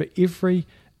 observed for every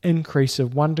increase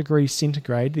of 1 degree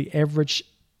centigrade, the average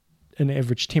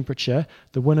temperature,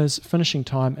 the winner's finishing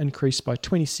time increased by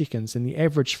 20 seconds and the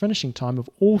average finishing time of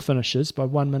all finishers by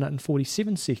 1 minute and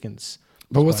 47 seconds.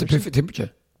 But what's the perfect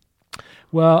temperature?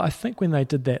 Well, I think when they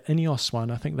did that Ineos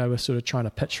one, I think they were sort of trying to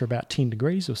pitch for about 10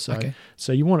 degrees or so. Okay.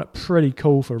 So you want it pretty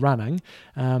cool for running.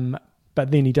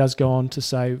 But then he does go on to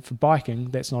say for biking,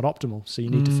 that's not optimal. So you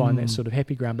need to find that sort of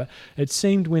happy ground. But it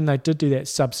seemed when they did do that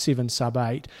sub 7, sub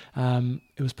 8,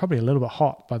 it was probably a little bit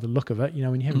hot by the look of it.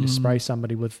 When you're having to spray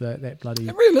somebody with that bloody...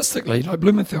 And realistically,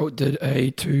 Blumenfeld did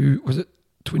a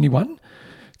 7:21?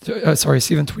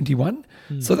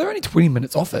 So they're only 20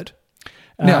 minutes off it.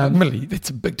 Now, admittedly, that's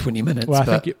a big 20 minutes. Well,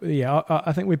 I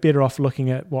think we're better off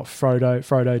looking at what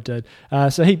Frodo did.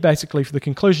 So he basically, for the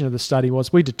conclusion of the study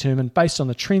was, we determined, based on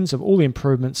the trends of all the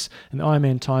improvements in the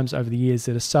Ironman times over the years,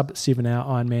 that a sub 7 hour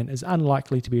Ironman is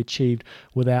unlikely to be achieved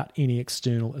without any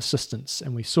external assistance.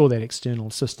 And we saw that external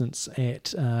assistance at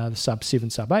the sub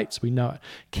 7, sub 8s. We know it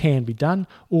can be done.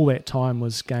 All that time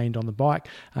was gained on the bike.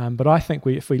 But I think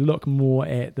if we look more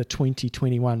at the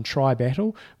 2021 tri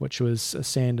battle, which was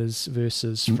Sanders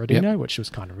versus Frodeno, which was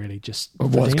kind of really just... It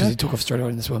was because he took off straight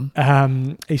away in the swim.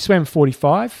 He swam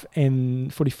 45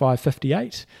 and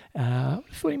 45.58. I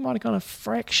thought he might have gone a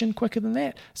fraction quicker than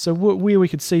that. So where we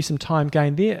could see some time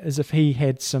gained there is if he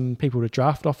had some people to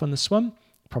draft off in the swim,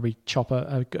 probably chop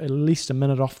at least a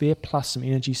minute off there, plus some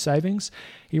energy savings.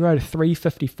 He rode a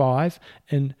 3:55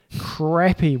 in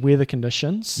crappy weather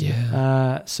conditions.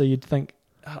 Yeah. So you'd think...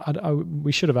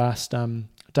 we should have asked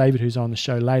David, who's on the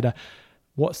show later,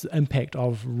 what's the impact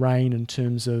of rain in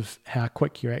terms of how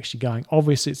quick you're actually going?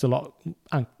 Obviously, it's a lot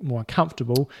more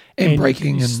uncomfortable and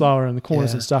braking and slower in the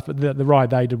corners and stuff. But the ride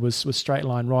they did was straight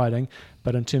line riding.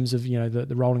 But in terms of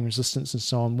the rolling resistance and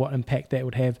so on, what impact that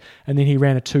would have. And then he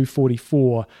ran a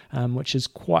 2:44, which is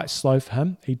quite slow for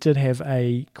him. He did have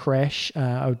a crash,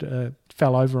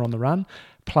 fell over on the run.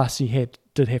 Plus, he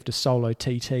did have to solo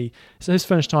TT. So his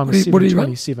finish time was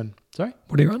 7:27. Sorry,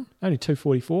 what did he run? Only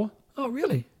 2:44. Oh,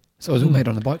 really? So it was all made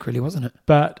on the bike, really, wasn't it?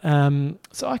 But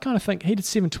so I kind of think he did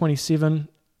 7:27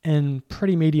 in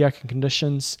pretty mediocre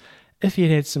conditions. If he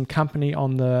had some company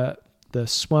on the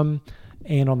swim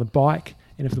and on the bike,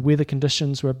 and if the weather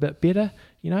conditions were a bit better,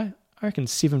 I reckon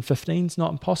 7:15 is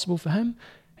not impossible for him.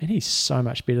 And he's so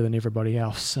much better than everybody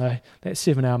else. So that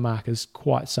 7 hour mark is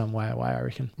quite some way away, I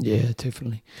reckon. Yeah,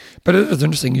 definitely. But it was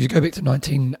interesting. You go back to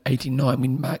 1989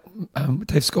 when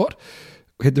Dave Scott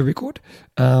had the record.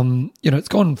 It's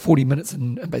gone 40 minutes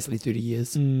in basically 30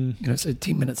 years. So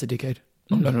 10 minutes a decade.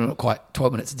 No, not quite.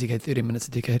 12 minutes a decade, 30 minutes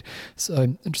a decade.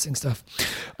 So interesting stuff.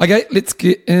 Okay, let's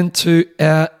get into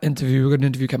our interview. We've got an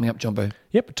interview coming up, Jumbo.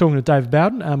 Yep, we're talking to David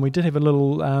Bowden. We did have a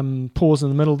little pause in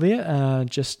the middle there.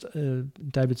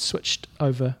 David switched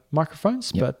over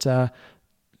microphones. Yep. But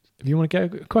if you want to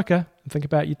go quicker and think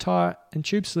about your tyre and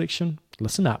tube selection,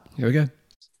 listen up. Here we go.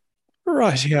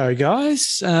 Right, here,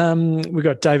 guys. We've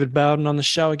got David Bowden on the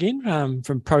show again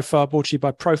from Profile, brought to you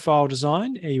by Profile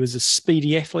Design. He was a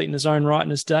speedy athlete in his own right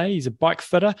in his day. He's a bike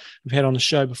fitter. We've had on the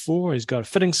show before. He's got a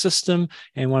fitting system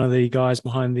and one of the guys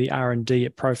behind the R&D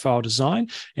at Profile Design,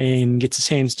 and gets his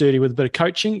hands dirty with a bit of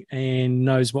coaching and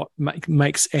knows what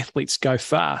makes athletes go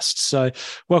fast. So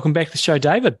welcome back to the show,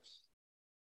 David.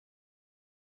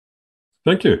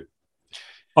 Thank you.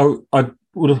 I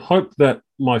would have hoped that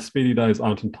my speedy days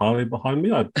aren't entirely behind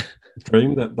me. I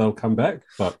dream that they'll come back,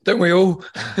 but don't we all?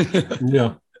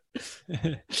 Yeah.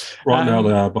 Right now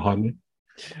they are behind me.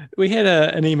 We had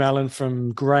an email in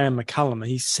from Graham McCullum.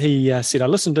 He said, I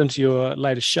listened into your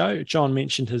latest show. John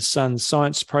mentioned his son's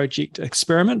science project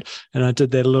experiment, and I did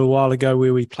that a little while ago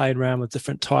where we played around with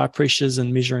different tyre pressures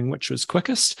and measuring which was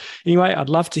quickest. Anyway, I'd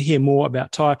love to hear more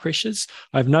about tyre pressures.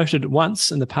 I've noted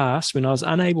once in the past when I was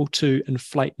unable to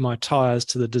inflate my tyres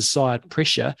to the desired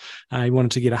pressure, I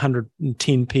wanted to get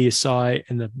 110 PSI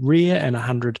in the rear and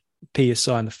 100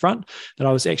 PSI in the front, that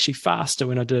I was actually faster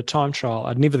when I did a time trial.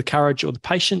 I'd never the courage or the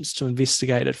patience to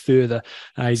investigate it further.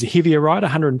 He's a heavier rider,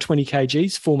 120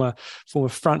 kgs, former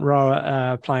front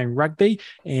rower playing rugby,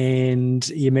 and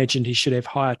he imagined he should have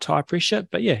higher tyre pressure.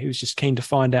 But yeah, he was just keen to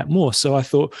find out more. So I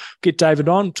thought, get David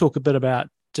on, talk a bit about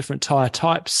different tyre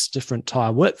types, different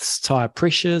tyre widths, tyre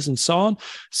pressures, and so on.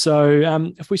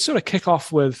 So if we sort of kick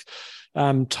off with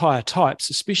tyre types,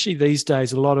 especially these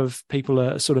days, a lot of people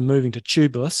are sort of moving to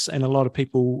tubeless, and a lot of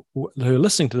people who are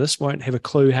listening to this won't have a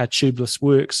clue how tubeless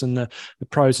works and the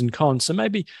pros and cons. So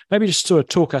maybe just sort of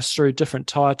talk us through different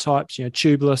tyre types,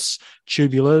 tubeless,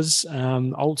 tubulars,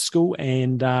 old school,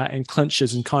 and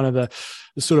clinchers, and kind of the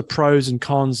sort of pros and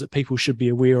cons that people should be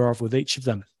aware of with each of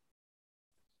them.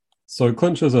 So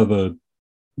clinchers are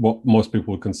what most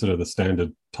people would consider the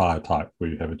standard tyre type, where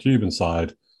you have a tube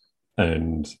inside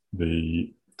and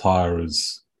the tyre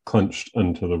is clinched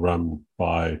into the rim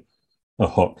by a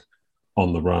hook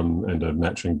on the rim and a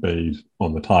matching bead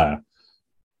on the tyre.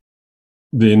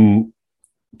 Then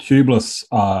tubeless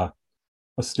are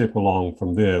a step along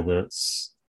from there, where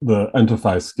the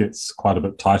interface gets quite a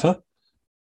bit tighter,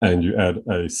 and you add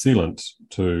a sealant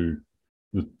to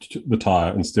the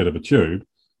tyre instead of a tube,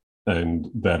 and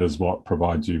that is what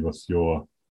provides you with your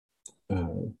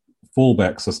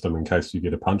fallback system in case you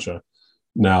get a puncture.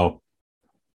 Now,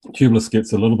 tubeless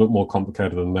gets a little bit more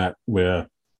complicated than that, where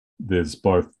there's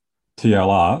both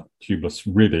TLR, tubeless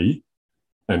ready,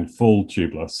 and full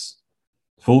tubeless.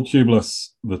 Full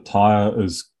tubeless, the tyre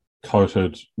is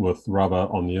coated with rubber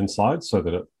on the inside so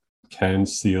that it can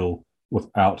seal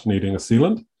without needing a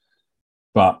sealant.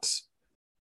 But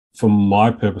for my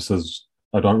purposes,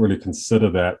 I don't really consider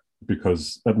that,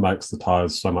 because it makes the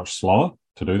tyres so much slower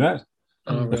to do that.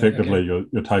 Oh, right, Effectively, okay.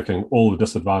 you're taking all the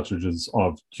disadvantages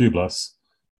of tubeless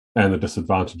and the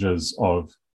disadvantages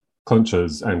of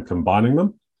clinchers and combining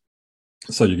them.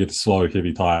 So you get a slow,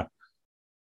 heavy tyre.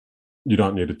 You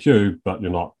don't need a tube, but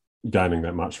you're not gaining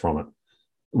that much from it.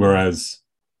 Whereas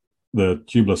the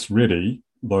tubeless ready,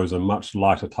 those are much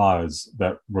lighter tyres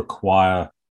that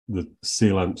require the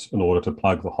sealant in order to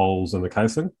plug the holes in the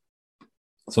casing.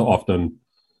 So often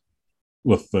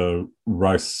with the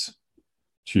race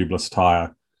tubeless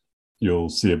tyre, you'll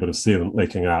see a bit of sealant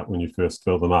leaking out when you first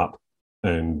fill them up,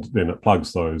 and then it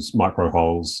plugs those micro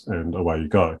holes and away you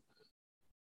go.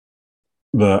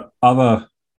 The other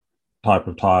type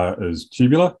of tyre is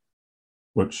tubular,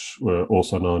 which were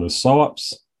also known as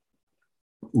sew-ups,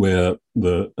 where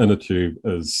the inner tube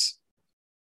is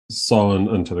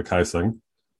sewn into the casing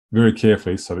very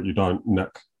carefully so that you don't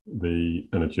nick the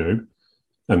inner tube,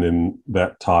 and then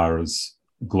that tyre is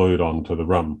glued onto the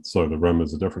rim. So the rim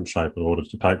is a different shape in order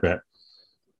to take that.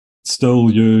 Still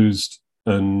used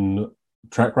in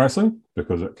track racing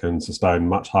because it can sustain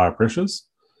much higher pressures,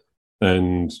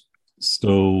 and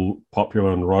still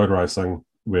popular in road racing,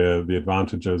 where the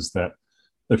advantage is that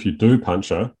if you do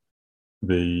puncture,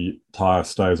 the tyre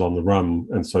stays on the rim,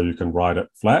 and so you can ride it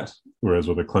flat. Whereas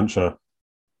with a clincher,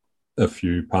 if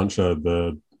you puncture,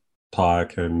 the tyre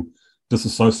can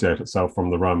disassociate itself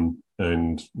from the rim,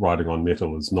 and riding on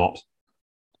metal is not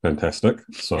fantastic.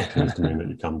 So it tends to mean that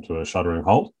you come to a shuddering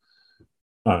halt.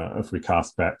 If we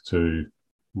cast back to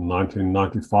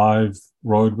 1995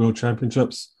 Road World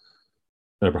Championships,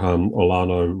 Abraham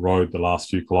Olano rode the last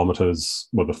few kilometres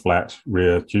with a flat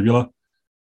rear tubular.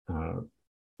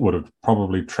 Would have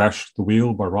probably trashed the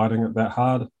wheel by riding it that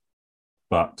hard,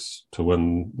 but to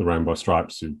win the Rainbow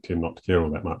Stripes, you tend not to care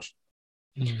all that much.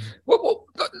 Well,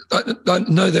 I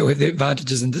know there were the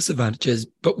advantages and disadvantages,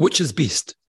 but which is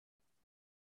best?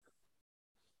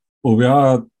 Well, we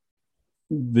are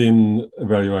then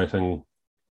evaluating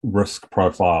risk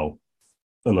profile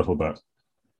a little bit.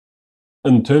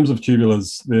 In terms of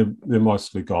tubulars, they're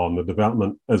mostly gone. The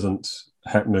development isn't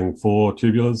happening for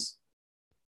tubulars.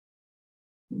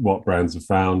 What brands have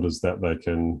found is that they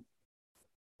can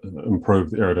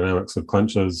improve the aerodynamics of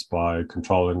clinchers by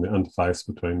controlling the interface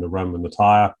between the rim and the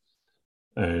tyre.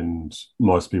 And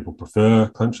most people prefer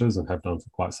clinchers and have done for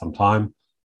quite some time.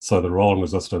 So the rolling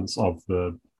resistance of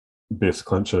the best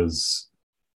clinchers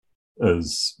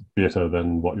is better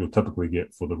than what you'll typically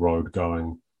get for the road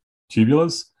going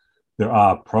tubulars. There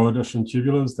are Pro Edition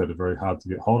tubulars that are very hard to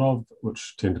get hold of,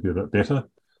 which tend to be a bit better.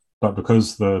 But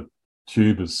because the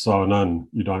tube is sewn in,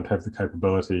 you don't have the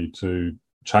capability to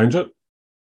change it.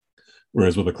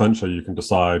 Whereas with a clincher, you can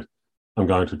decide, I'm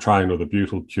going to train with a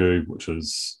butyl tube, which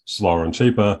is slower and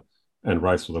cheaper, and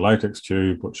race with a latex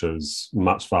tube, which is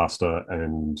much faster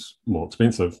and more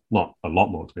expensive. Not a lot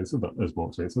more expensive, but is more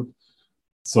expensive.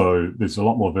 So there's a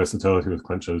lot more versatility with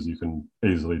clinchers. You can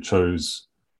easily choose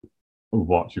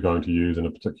what you're going to use in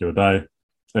a particular day.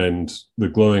 And the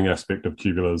gluing aspect of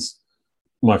tubulars,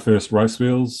 my first race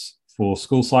wheels for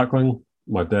school cycling,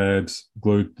 my dad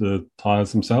glued the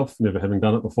tyres himself, never having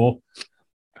done it before.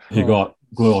 He got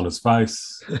glue on his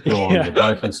face, glue on the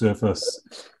braking surface,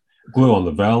 glue on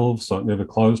the valve so it never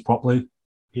closed properly.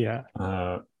 Yeah.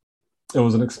 it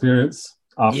was an experience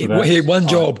after that. He had one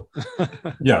job.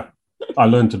 Yeah, I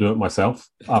learned to do it myself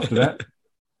after that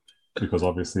because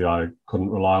obviously I couldn't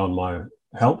rely on my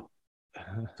help.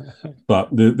 But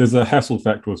there's a hassle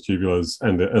factor with tubulars,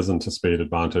 and there isn't a speed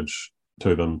advantage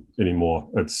to them anymore.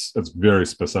 It's very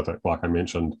specific, like I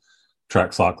mentioned,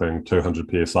 track cycling,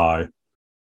 200 psi,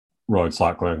 road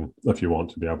cycling, if you want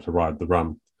to be able to ride the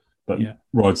rum. But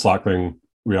road cycling,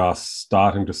 we are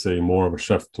starting to see more of a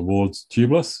shift towards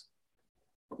tubeless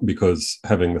because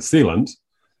having the sealant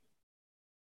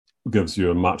gives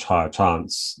you a much higher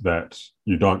chance that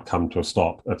you don't come to a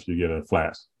stop if you get a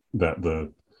flat, that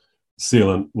the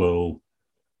sealant will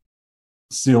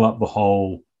seal up the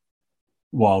hole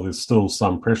while there's still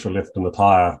some pressure left in the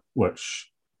tyre, which,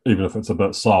 even if it's a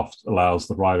bit soft, allows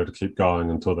the rider to keep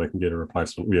going until they can get a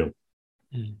replacement wheel.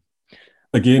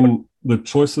 Again, the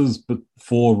choices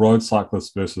for road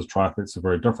cyclists versus triathletes are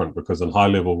very different because in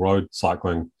high-level road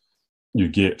cycling, you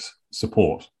get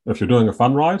support. If you're doing a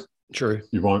fun ride, True,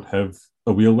 you won't have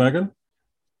a wheel wagon.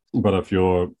 But if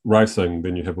you're racing,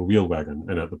 then you have a wheel wagon.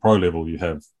 And at the pro level, you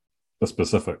have a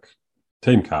specific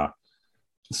team car.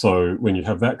 So when you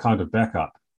have that kind of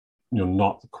backup, you're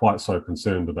not quite so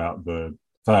concerned about the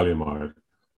failure mode.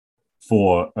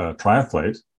 For a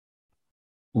triathlete,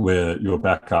 where your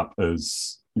backup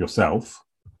is yourself,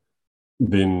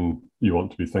 then you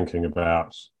want to be thinking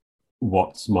about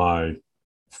what's my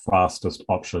fastest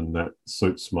option that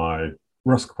suits my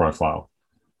risk profile.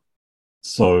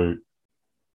 So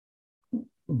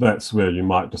that's where you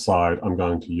might decide I'm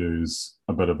going to use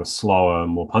a bit of a slower,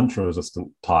 more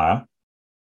puncture-resistant tyre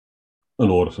in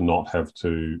order to not have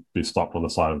to be stopped on the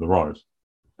side of the road.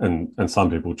 And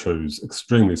some people choose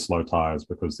extremely slow tyres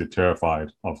because they're terrified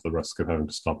of the risk of having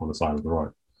to stop on the side of the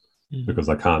road because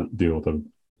they can't deal with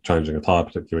them changing a tyre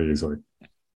particularly easily.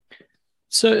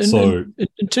 So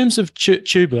in terms of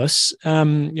tubeless,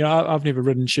 I've never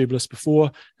ridden tubeless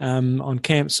before. On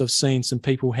camps, I've seen some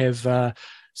people have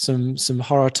some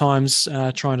horror times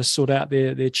trying to sort out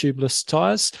their tubeless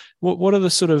tyres. What are the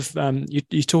sort of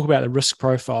you talk about the risk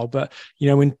profile, but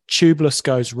when tubeless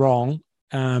goes wrong,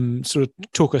 sort of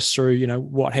talk us through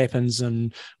what happens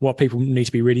and what people need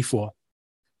to be ready for.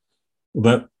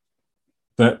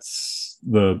 That's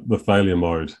the failure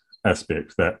mode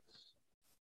aspect. That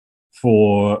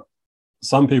for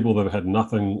some people that have had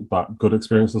nothing but good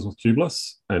experiences with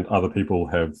tubeless, and other people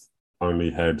have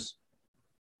only had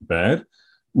bad.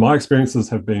 My experiences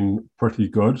have been pretty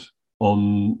good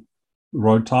on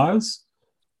road tires,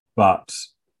 but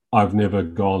I've never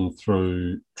gone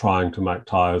through trying to make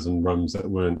tires and rims that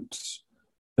weren't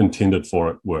intended for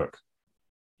it work,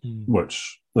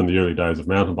 which in the early days of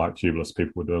mountain bike tubeless,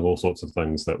 people were doing all sorts of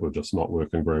things that were just not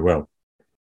working very well.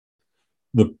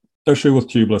 The issue with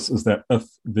tubeless is that if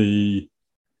the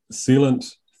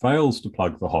sealant fails to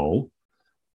plug the hole,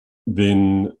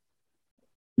 then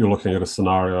you're looking at a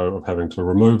scenario of having to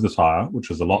remove the tire,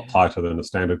 which is a lot tighter than a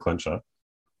standard clincher,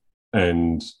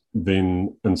 and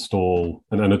then install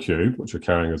an inner tube, which you're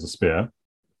carrying as a spare,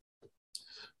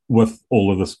 with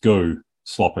all of this goo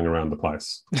slopping around the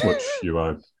place, which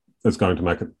is going to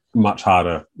make it much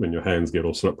harder when your hands get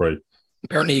all slippery.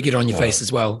 Apparently you get on your face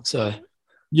as well. So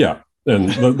yeah, and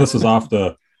this is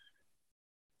after,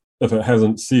 if it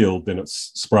hasn't sealed, then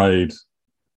it's sprayed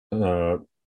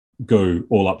goo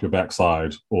all up your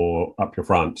backside or up your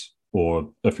front,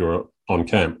 or if you're on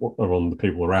camp or on the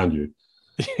people around you.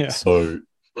 Yeah. So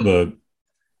the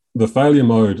failure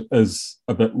mode is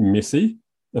a bit messy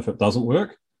if it doesn't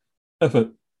work. If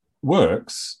it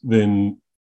works, then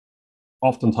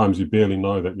oftentimes you barely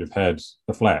know that you've had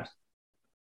a flat.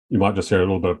 You might just hear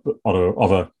a little bit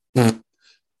of a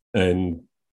and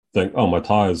think, oh, my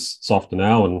tire's softer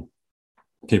now, and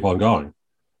keep on going.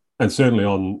 And certainly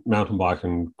on mountain bike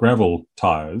and gravel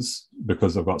tires,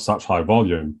 because they've got such high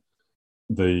volume,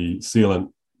 the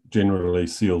sealant generally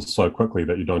seals so quickly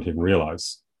that you don't even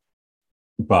realize.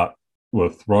 But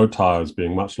with road tires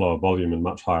being much lower volume and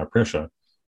much higher pressure,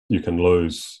 you can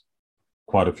lose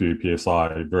quite a few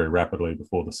PSI very rapidly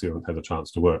before the sealant has a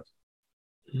chance to work.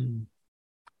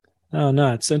 Oh,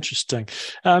 no, it's interesting.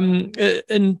 And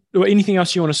anything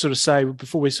else you want to sort of say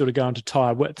before we sort of go into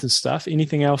tyre width and stuff?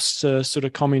 Anything else to sort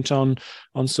of comment on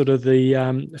sort of the,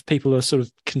 if people are sort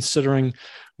of considering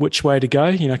which way to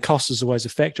go? Cost is always a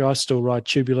factor. I still ride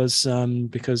tubulars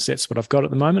because that's what I've got at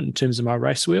the moment in terms of my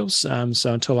race wheels.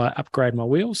 So until I upgrade my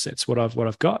wheels, that's what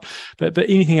I've got. But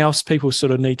anything else people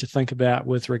sort of need to think about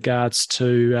with regards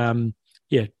to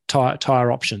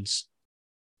tyre options?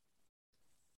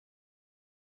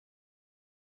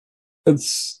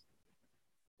 It's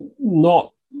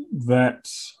not that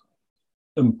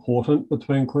important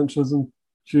between clinchers and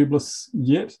tubeless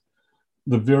yet.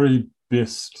 The very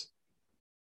best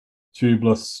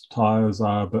tubeless tyres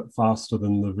are a bit faster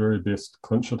than the very best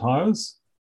clincher tyres.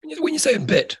 When you say a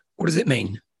bit, what does it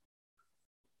mean?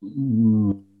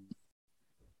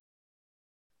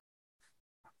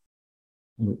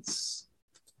 Let's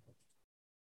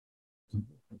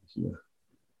here.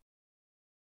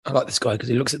 I like this guy because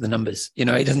he looks at the numbers. He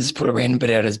doesn't just put a random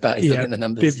bit out of his butt. He's looking at the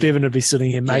numbers. Bevan would be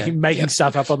sitting here making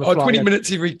stuff up on the fly. 20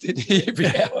 minutes every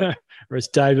hour. Whereas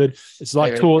David, it's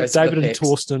like David and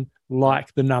Torsten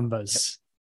like the numbers.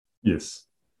 Yes,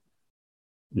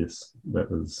 that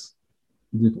is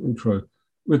definitely true.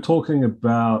 We're talking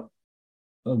about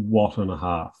a watt and a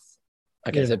half.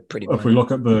 Okay, so pretty much. If we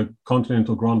look at the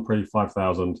Continental Grand Prix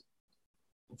 5000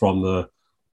 from the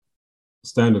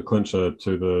standard clincher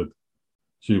to the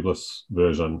tubeless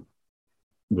version,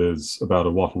 there's about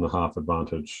a watt and a half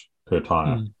advantage per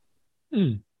tyre.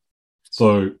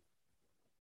 So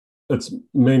it's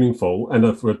meaningful. And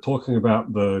if we're talking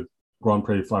about the Grand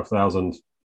Prix 5000,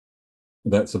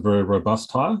 that's a very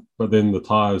robust tyre. But then the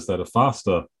tyres that are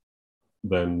faster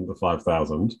than the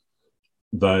 5000,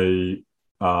 they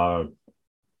are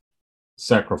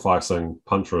sacrificing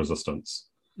puncture resistance.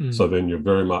 So then you're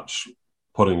very much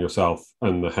putting yourself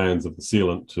in the hands of the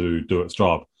sealant to do its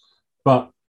job. But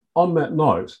on that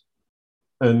note,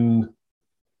 in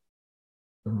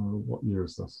what year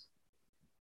is this?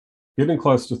 Getting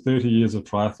close to 30 years of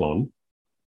triathlon,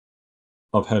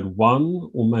 I've had one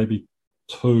or maybe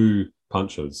two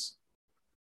punches.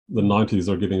 The 90s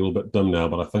are getting a little bit dim now,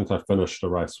 but I think I finished a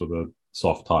race with a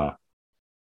soft tyre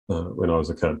when I was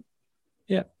a kid.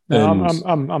 Yeah, no,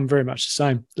 I'm very much the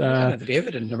same. I don't have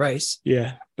it in the race.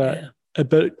 Yeah, but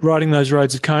riding those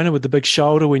roads of Kona with the big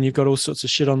shoulder when you've got all sorts of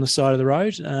shit on the side of the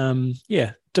road,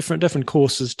 different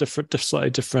courses, slightly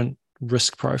different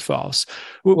risk profiles.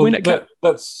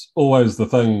 That's always the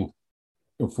thing.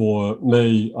 For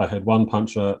me, I had one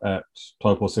puncture at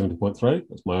Taupo 70.3.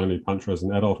 That's my only puncture as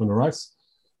an adult in a race.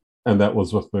 And that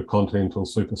was with the Continental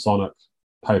Supersonic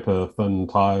paper thin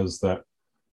tyres that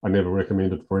I never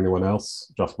recommended for anyone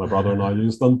else. Just my brother and I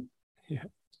used them. Yeah.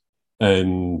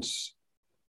 And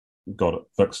got it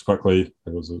fixed quickly.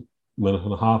 It was a minute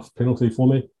and a half penalty for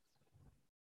me.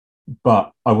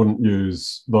 But I wouldn't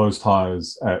use those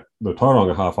tyres at the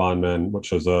Tauranga Half Ironman,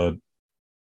 which is a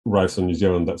race in New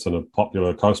Zealand that's in a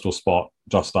popular coastal spot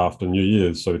just after New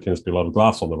Year's, so there tends to be a lot of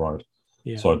glass on the road.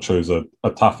 Yeah. So I'd choose a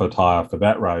tougher tyre for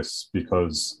that race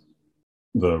because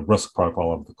the risk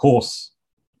profile of the course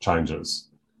changes.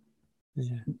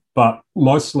 Yeah. But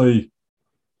mostly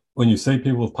when you see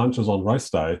people with punches on race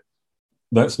day,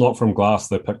 that's not from glass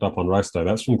they picked up on race day.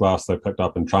 That's from glass they picked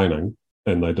up in training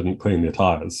and they didn't clean their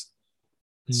tyres.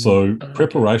 So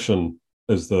preparation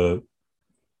is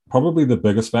probably the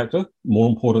biggest factor, more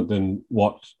important than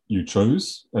what you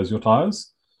choose as your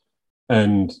tyres.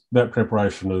 And that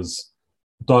preparation is,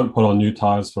 don't put on new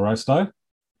tyres for race day,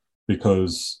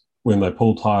 because when they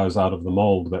pull tyres out of the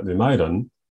mould that they're made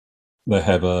in, they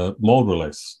have a mould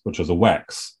release, which is a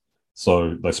wax.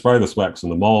 So they spray this wax in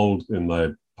the mould and they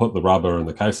put the rubber and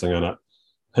the casing in it,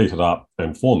 heat it up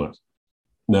and form it.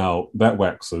 Now, that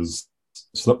wax is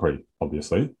slippery,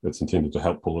 obviously. It's intended to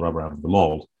help pull the rubber out of the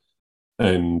mould.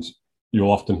 And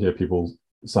you'll often hear people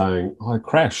saying, I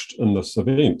crashed in this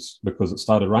event because it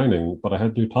started raining, but I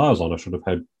had new tyres on. I should have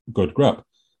had good grip.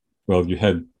 Well, you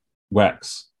had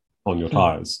wax on your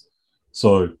tyres.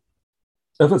 So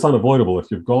if it's unavoidable, if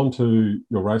you've gone to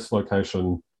your race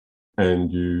location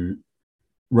and you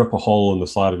rip a hole in the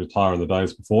side of your tyre in the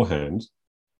days beforehand,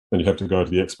 and you have to go to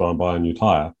the expo and buy a new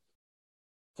tyre,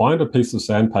 find a piece of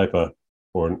sandpaper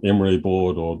or an emery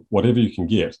board or whatever you can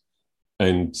get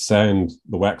and sand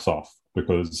the wax off,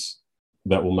 because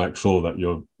that will make sure that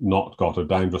you've not got a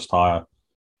dangerous tyre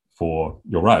for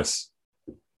your race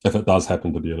if it does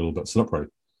happen to be a little bit slippery.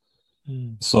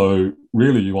 So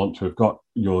really you want to have got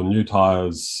your new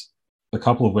tyres a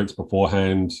couple of weeks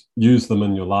beforehand, use them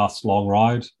in your last long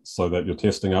ride so that you're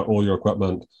testing out all your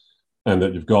equipment, and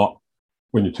that you've got,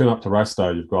 when you turn up to race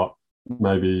day, you've got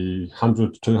maybe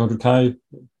 100 to 200k,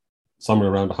 somewhere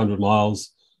around 100 miles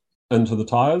into the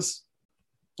tyres,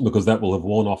 because that will have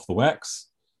worn off the wax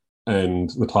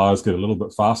and the tyres get a little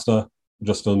bit faster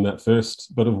just in that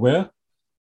first bit of wear.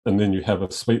 And then you have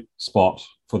a sweet spot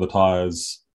for the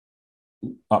tyres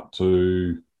up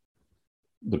to,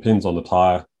 depends on the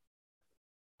tyre,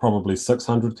 probably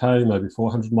 600k, maybe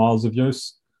 400 miles of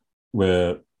use,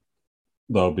 where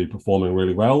they'll be performing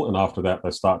really well. And after that,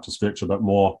 they start to stretch a bit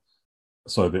more.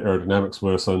 So the aerodynamics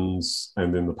worsens,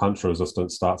 and then the puncture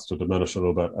resistance starts to diminish a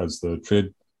little bit as the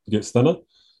tread gets thinner.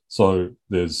 So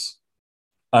there's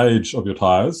age of your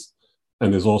tyres,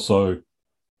 And there's also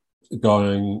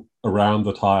going around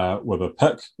the tire with a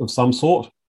pick of some sort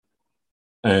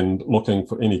and looking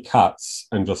for any cuts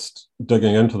and just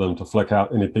digging into them to flick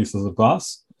out any pieces of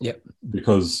glass. Yep.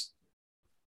 Because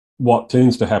what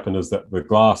tends to happen is that the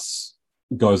glass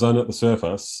goes in at the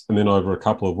surface, and then over a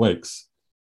couple of weeks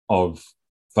of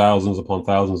thousands upon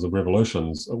thousands of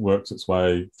revolutions, it works its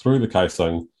way through the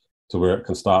casing to where it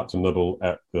can start to nibble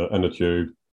at the inner tube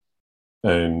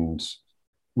and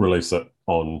release it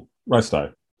on race day.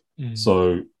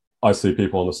 So I see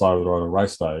people on the side of the road on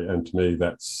race day, and to me,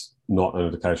 that's not an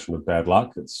indication of bad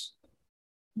luck. It's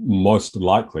most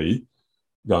likely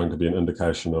going to be an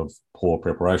indication of poor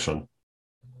preparation.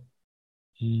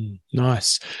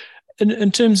 Nice.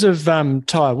 In terms of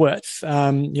tyre width,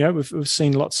 we've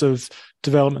seen lots of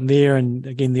development there, and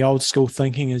again, the old school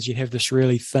thinking is you have this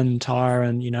really thin tyre,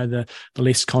 and the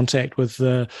less contact with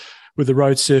the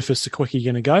road surface, the quicker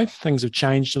you're going to go. Things have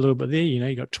changed a little bit there.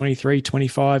 You got 23,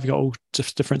 25, you've got all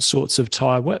different sorts of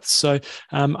tyre widths. So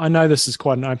I know this is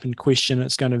quite an open question.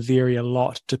 It's going to vary a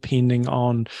lot depending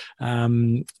on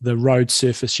the road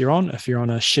surface you're on. If you're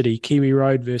on a shitty Kiwi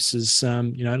road versus,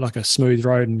 like a smooth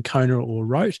road in Kona or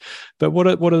Rote. But what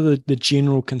are the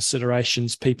general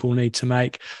considerations people need to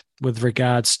make with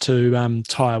regards to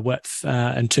tyre width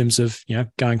in terms of,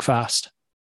 going fast?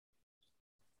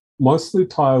 Mostly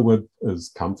tyre width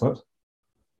is comfort.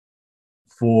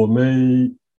 For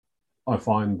me, I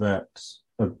find that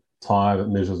a tyre that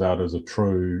measures out as a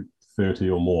true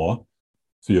 30 or more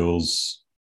feels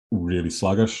really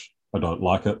sluggish. I don't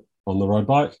like it on the road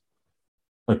bike.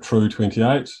 A true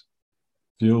 28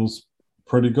 feels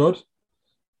pretty good.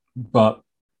 But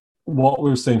what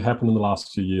we've seen happen in the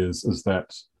last few years is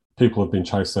that people have been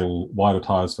chasing wider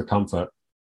tyres for comfort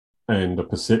and a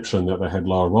perception that they had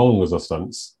lower rolling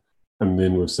resistance. And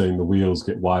then we've seen the wheels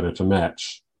get wider to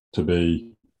match, to be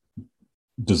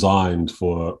designed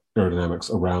for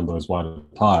aerodynamics around those wider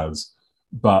tyres.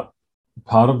 But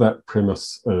part of that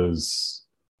premise is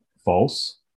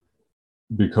false,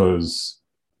 because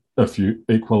if you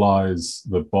equalize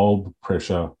the bulb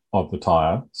pressure of the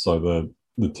tyre, so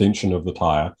the tension of the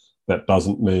tyre, that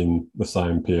doesn't mean the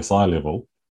same PSI level,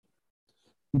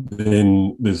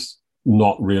 then there's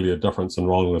not really a difference in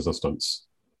rolling resistance.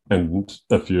 And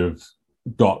if you've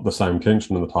got the same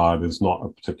tension in the tyre, there's not a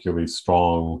particularly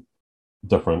strong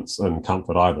difference in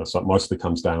comfort either. So it mostly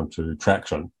comes down to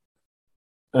traction.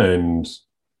 And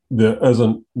there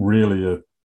isn't really an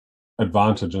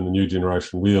advantage in the new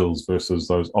generation wheels versus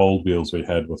those old wheels we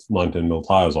had with 19mm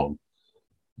tyres on.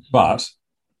 But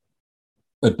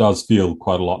it does feel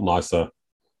quite a lot nicer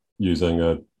using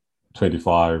a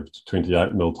 25 to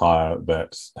 28mm tyre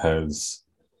that has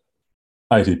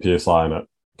 80 psi in it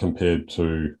compared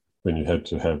to when you had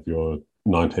to have your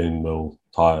 19mm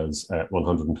tyres at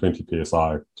 120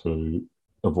 psi to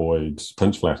avoid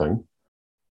pinch flatting.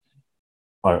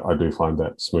 I do find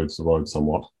that smooths the road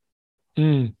somewhat.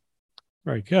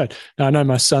 Very good. Now, I know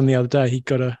my son the other day, he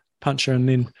got a puncher and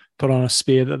then put on a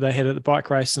spare that they had at the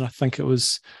bike race, and I think it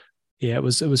was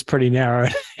pretty narrow.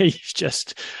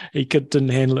 Didn't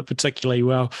handle it particularly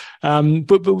well.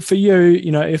 But for you,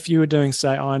 if you were doing, say,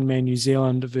 Ironman New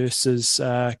Zealand versus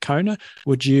Kona,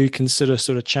 would you consider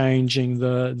sort of changing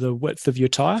the width of your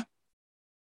tyre?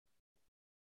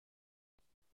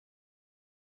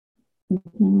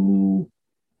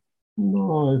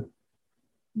 No,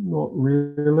 not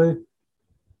really.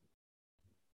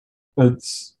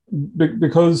 It's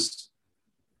because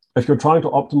if you're trying to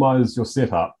optimize your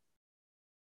setup,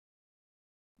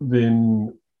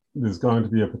 then there's going to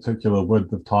be a particular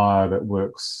width of tyre that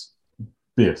works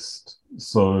best.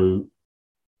 So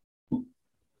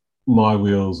my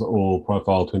wheels are all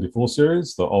Profile 24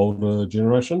 series, the older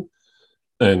generation.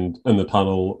 And in the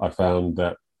tunnel, I found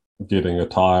that getting a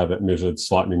tyre that measured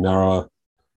slightly narrower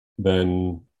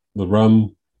than the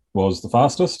rim was the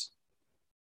fastest.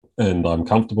 And I'm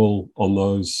comfortable on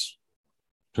those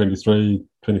 23,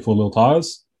 24mm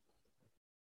tyres.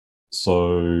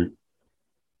 So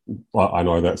I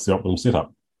know that's the optimum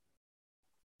setup.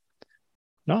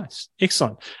 Nice.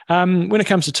 Excellent. When it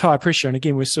comes to tyre pressure, and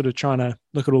again, we're sort of trying to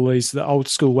look at all these, the old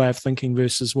school way of thinking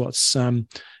versus what's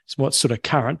sort of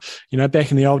current.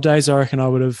 Back in the old days, I reckon I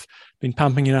would have been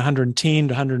pumping 110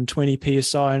 to 120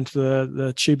 psi into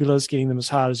the tubulars, getting them as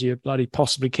hard as you bloody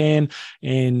possibly can.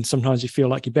 And sometimes you feel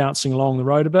like you're bouncing along the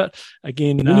road a bit.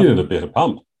 Again, you needed a better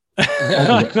pump.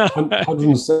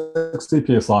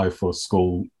 160 psi for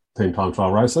school team time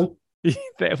trial racing.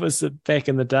 That was back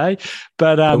in the day,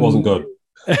 but it wasn't good.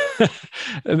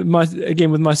 With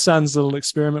my son's little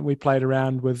experiment, we played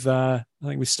around with I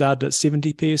think we started at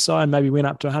 70 psi and maybe went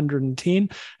up to 110,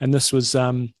 and this was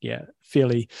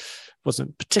fairly,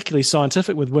 wasn't particularly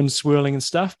scientific with wind swirling and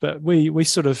stuff, but we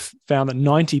sort of found that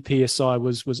 90 psi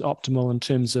was optimal in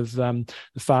terms of the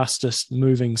fastest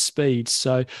moving speed.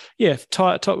 So yeah,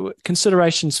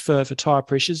 considerations for tire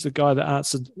pressures. The guy that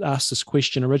asked this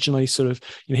question originally, sort of,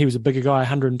 he was a bigger guy,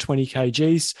 120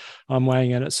 kgs. I'm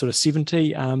weighing in at sort of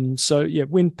 70. So yeah,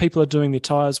 when people are doing their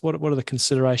tires, what are the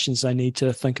considerations they need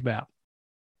to think about?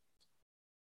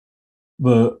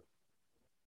 The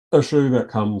issue that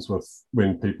comes with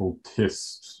when people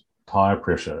test tire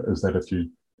pressure is that if you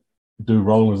do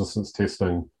rolling resistance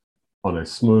testing on a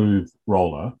smooth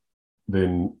roller,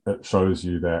 then it shows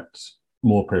you that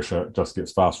more pressure just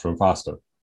gets faster and faster.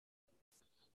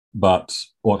 But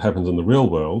what happens in the real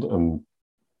world, and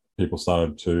people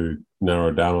started to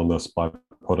narrow down on this by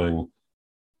putting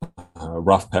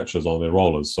rough patches on their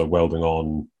rollers, so welding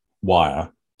on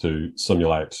wire to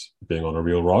simulate being on a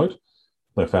real road.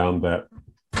 They found that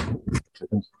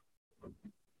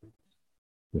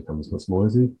here comes Miss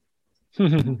Moisey.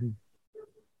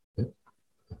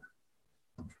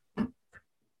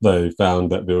 They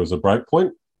found that there was a break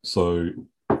point. So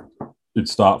you'd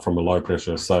start from a low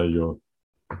pressure, say you're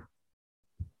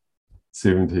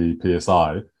 70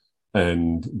 psi,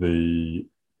 and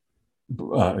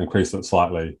increase it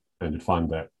slightly, and you'd find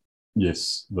that,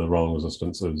 yes, the rolling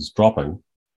resistance is dropping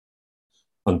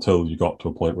until you got to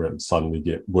a point where it would suddenly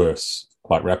get worse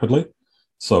quite rapidly.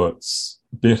 So it's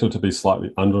better to be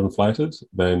slightly underinflated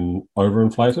than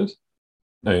overinflated.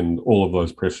 And all of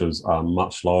those pressures are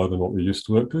much lower than what we used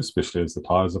to work to, especially as the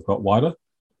tires have got wider.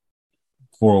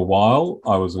 For a while,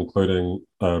 I was including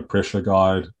a pressure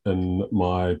guide in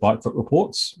my bike fit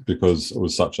reports because it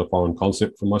was such a foreign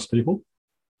concept for most people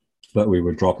that we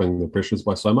were dropping the pressures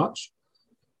by so much.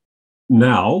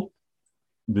 Now,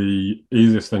 the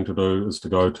easiest thing to do is to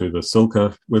go to the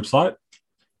Silca website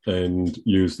and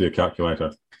use their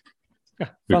calculator.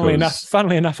 Funnily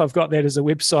enough, I've got that as a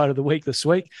website of the week this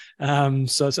week.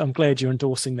 So I'm glad you're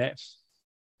endorsing that.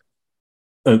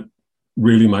 It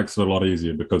really makes it a lot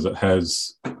easier because it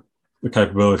has the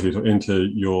capability to enter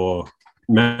your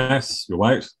mass, your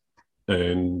weight,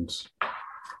 and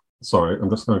sorry, I'm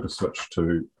just going to switch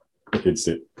to the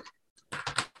headset.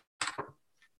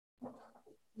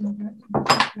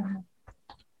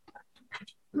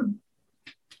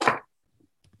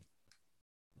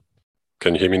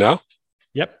 Can you hear me now?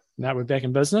 Yep. Now we're back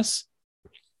in business.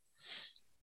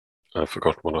 I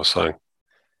forgot what I was saying.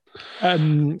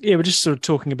 Yeah, we're just sort of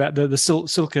talking about the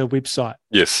Silca website.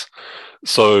 Yes.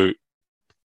 So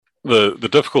the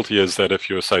difficulty is that if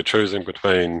you're, say, choosing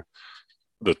between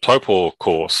the Taupo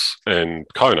course and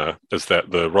Kona, is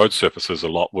that the road surface is a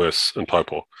lot worse in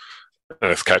Taupo.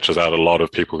 And this catches out a lot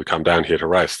of people who come down here to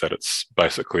race, that it's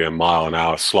basically a mile an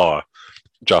hour slower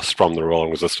just from the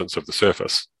rolling resistance of the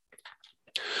surface.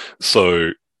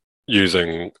 So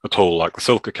using a tool like the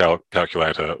Silca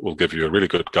calculator will give you a really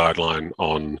good guideline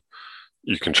on,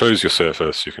 you can choose your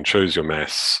surface, you can choose your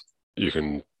mass, you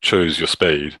can choose your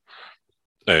speed,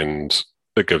 and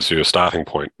it gives you a starting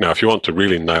point. Now, if you want to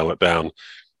really nail it down,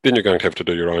 then you're going to have to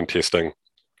do your own testing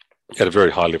at a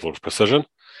very high level of precision.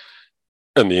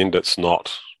 In the end, it's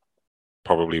not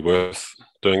probably worth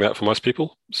doing that for most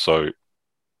people. So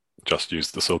just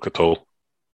use the Silca tool.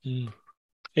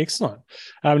 Excellent.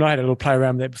 And I had a little play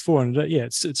around with that before, and yeah,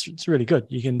 it's really good.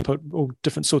 You can put all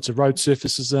different sorts of road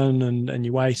surfaces in and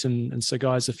your weight. And so,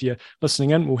 guys, if you're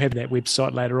listening in, we'll have that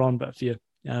website later on. But if you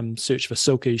search for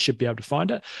Silca, you should be able to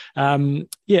find it.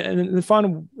 Yeah, and the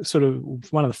final sort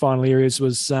of one of the final areas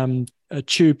was a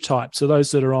tube type. So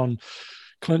those that are on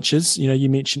clinches, you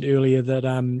mentioned earlier that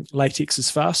latex is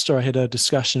faster. I had a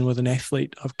discussion with an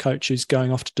athlete I've coached who's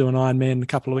going off to do an Ironman in a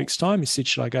couple of weeks' time. He said,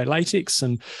 should I go latex?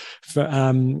 And for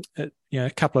a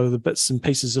couple of the bits and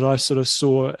pieces that I sort of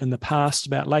saw in the past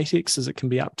about latex is it can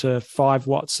be up to 5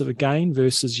 watts of a gain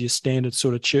versus your standard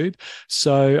sort of tube.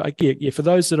 So for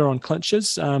those that are on clinches,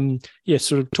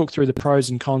 sort of talk through the pros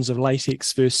and cons of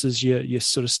latex versus your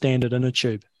sort of standard inner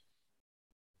tube.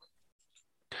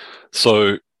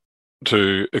 So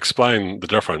to explain the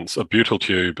difference, a butyl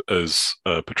tube is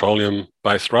a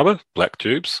petroleum-based rubber, black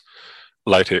tubes.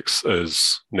 Latex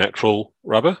is natural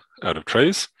rubber out of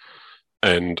trees,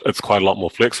 and it's quite a lot more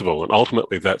flexible. And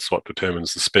ultimately, that's what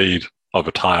determines the speed of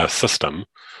a tyre system,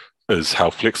 is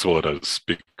how flexible it is.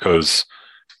 Because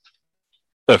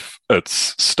if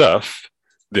it's stiff,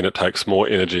 then it takes more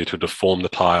energy to deform the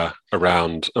tyre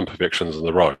around imperfections in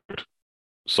the road.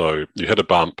 So you hit a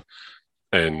bump,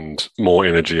 and more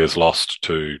energy is lost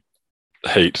to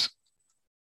heat.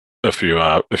 If you've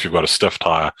got a stiff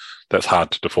tire, that's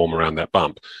hard to deform around that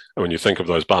bump. And when you think of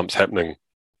those bumps happening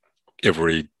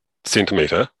every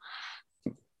centimetre,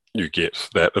 you get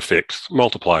that effect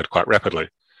multiplied quite rapidly.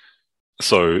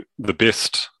 So the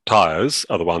best tyres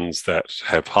are the ones that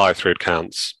have high thread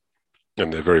counts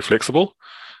and they're very flexible.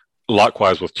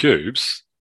 Likewise with tubes,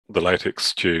 the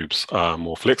latex tubes are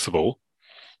more flexible.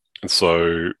 And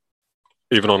so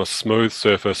even on a smooth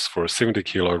surface for a 70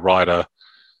 kilo rider,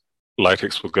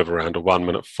 latex will give around a 1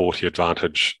 minute 40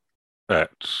 advantage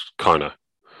at Kona.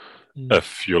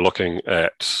 If you're looking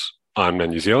at Ironman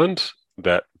New Zealand,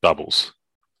 that doubles.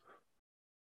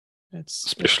 That's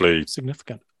especially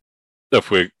significant.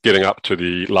 If we're getting up to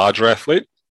the larger athlete.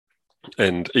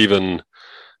 And even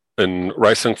in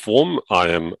racing form, I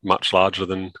am much larger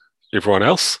than everyone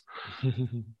else.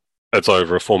 It's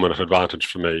over a 4 minute advantage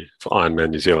for me for Ironman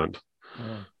New Zealand.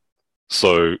 Oh.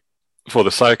 So for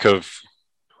the sake of,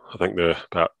 I think they're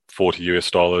about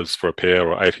 $40 for a pair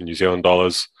or 80 New Zealand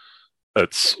dollars,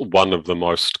 it's one of the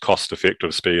most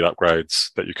cost-effective speed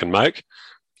upgrades that you can make.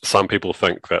 Some people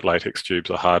think that latex tubes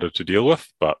are harder to deal with,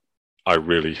 but I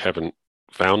really haven't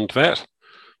found that.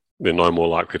 They're no more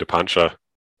likely to puncture.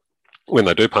 When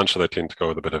they do puncture, they tend to go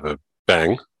with a bit of a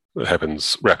bang. It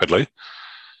happens rapidly,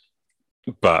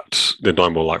 but they're no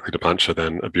more likely to puncture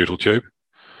than a butyl tube.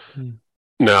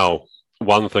 Now,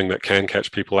 one thing that can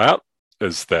catch people out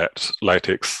is that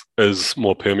latex is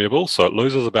more permeable, so it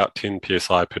loses about 10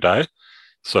 psi per day.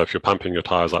 So if you're pumping your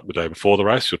tires up the day before the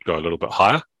race, you'd go a little bit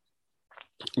higher.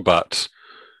 But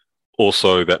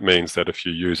also that means that if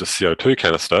you use a CO2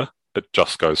 canister, it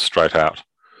just goes straight out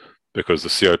because the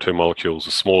CO2 molecules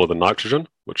are smaller than nitrogen,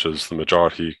 which is the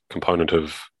majority component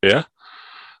of air.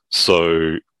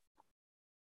 So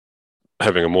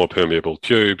having a more permeable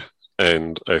tube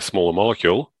and a smaller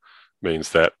molecule means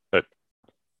that it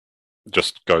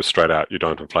just goes straight out. You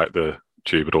don't inflate the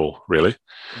tube at all, really.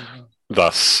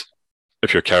 Thus,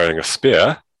 if you're carrying a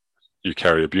spare, you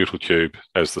carry a butyl tube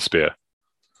as the spare.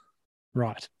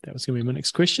 Right. That was going to be my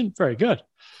next question. Very good.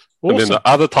 Awesome. And then the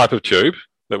other type of tube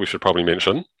that we should probably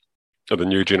mention are the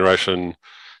new generation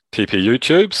TPU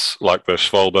tubes, like the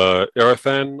Schwalbe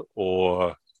Aerothan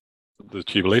or the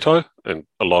Tubolito, and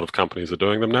a lot of companies are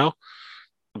doing them now.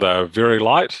 They're very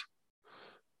light.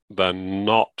 They're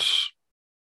not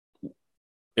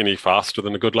any faster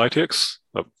than a good latex.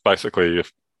 Basically,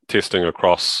 if testing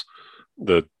across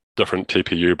the different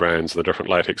TPU brands, the different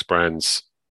latex brands,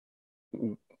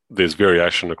 there's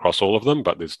variation across all of them,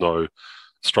 but there's no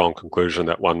strong conclusion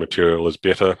that one material is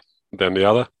better than the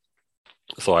other.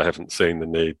 So I haven't seen the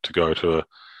need to go to a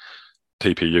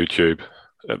TPU tube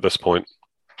at this point.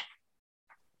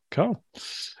 Cool.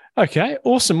 Okay,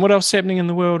 awesome. What else is happening in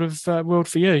the world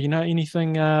for you? You know,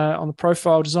 anything on the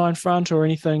profile design front, or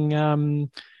anything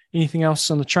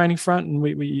else on the training front? And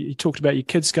you talked about your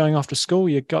kids going off to school.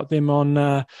 You got them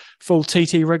on full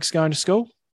TT rigs going to school?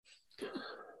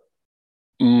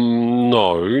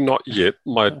 No, not yet.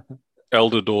 My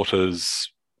elder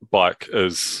daughter's bike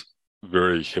is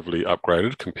very heavily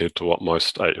upgraded compared to what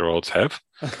most 8-year-olds have.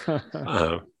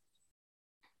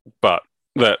 But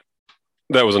that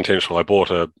was intentional. I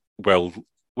bought a well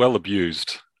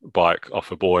abused bike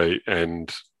off a boy,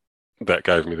 and that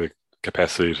gave me the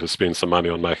capacity to spend some money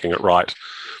on making it right,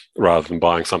 rather than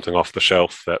buying something off the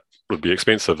shelf that would be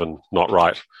expensive and not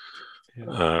right.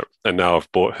 Yeah. And now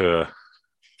I've bought her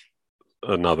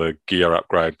another gear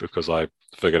upgrade because I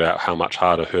figured out how much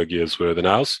harder her gears were than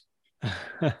ours.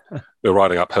 We were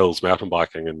riding up hills mountain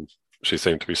biking, and she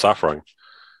seemed to be suffering.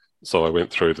 So I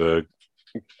went through the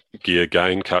gear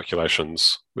gain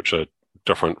calculations, which are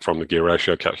different from the gear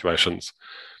ratio calculations,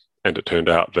 and it turned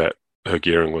out that her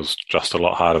gearing was just a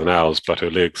lot harder than ours, but her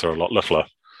legs are a lot littler.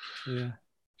 Yeah.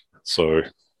 So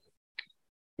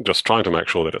just trying to make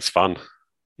sure that it's fun,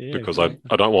 because I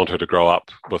don't want her to grow up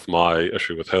with my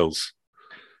issue with hills.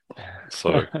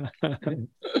 So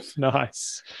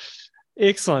nice.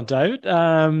 Excellent, David.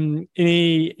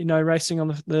 Any racing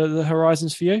on the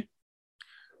horizons for you?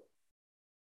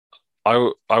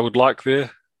 I would like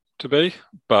there to be,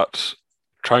 but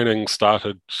training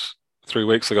started 3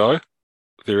 weeks ago,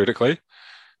 theoretically,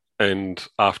 and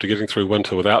after getting through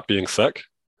winter without being sick,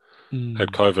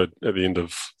 had COVID at the end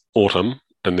of autumn,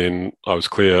 and then I was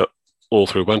clear all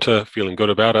through winter, feeling good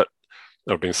about it.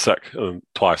 I've been sick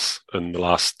twice in the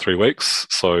last 3 weeks,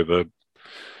 so the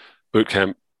boot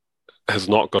camp has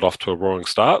not got off to a roaring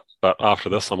start, but after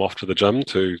this I'm off to the gym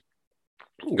to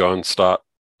go and start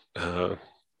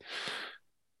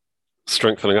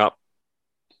strengthening up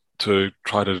to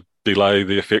try to delay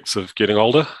the effects of getting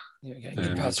older.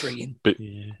 Get past again.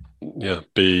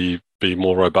 Be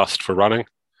more robust for running,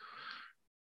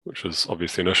 which is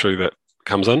obviously an issue that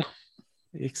comes in.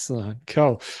 Excellent.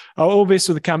 Cool. All best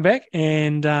with the comeback,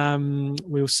 and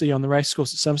we'll see you on the race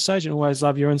course at some stage. And always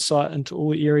love your insight into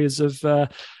all the areas of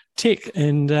tech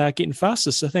and getting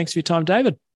faster. So thanks for your time,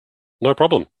 David. No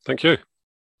problem. Thank you.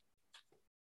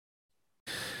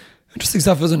 Interesting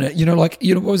stuff, isn't it? What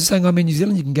was I saying? I mean, New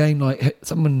Zealand, you can gain like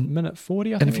someone minute 40,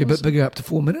 I and think. if you're a bit bigger, up to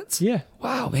 4 minutes. Yeah.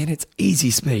 Wow, man, it's easy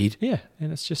speed. Yeah,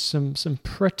 and it's just some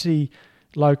pretty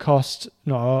low cost,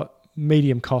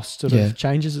 medium cost sort of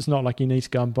changes. It's not like you need to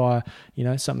go and buy,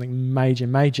 something major.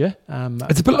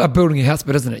 It's a bit like building a house,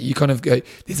 but isn't it? You kind of go,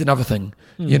 there's another thing.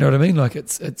 You know what I mean? Like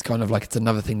it's kind of like it's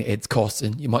another thing that adds costs,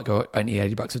 and you might go only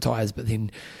 $80 for tires, but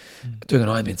then doing an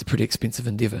Ironman's a pretty expensive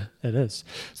endeavour. It is.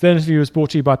 So that interview was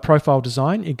brought to you by Profile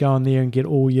Design. You go on there and get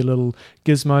all your little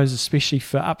gizmos, especially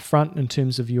for up front in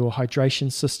terms of your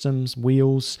hydration systems,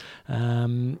 wheels.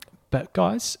 But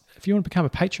guys, if you want to become a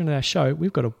patron of our show,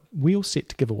 we've got a wheel set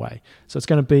to give away. So it's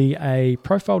going to be a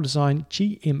Profile Design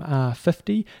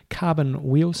GMR50 carbon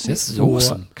wheel set. This is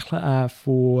awesome.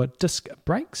 For disc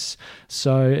brakes.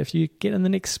 So if you get in we're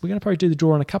going to probably do the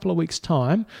draw in a couple of weeks'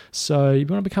 time. So if you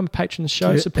want to become a patron of the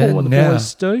show, support what the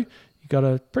boys do, you've got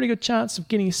a pretty good chance of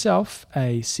getting yourself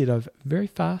a set of very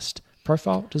fast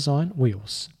Profile Design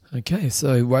wheels. Okay,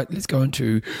 so let's go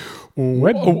into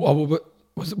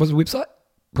what's the website?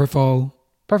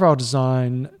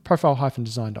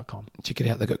 Profile-design.com. Check it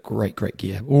out. They've got great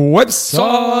gear.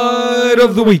 Website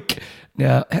of the week.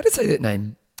 Now, how to say that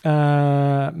name?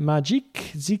 Magic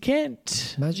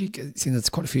Zikant. Magic. I think there's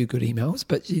quite a few good emails,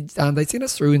 but they sent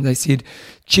us through and they said,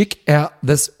 check out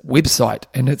this website.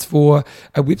 And it's for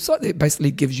a website that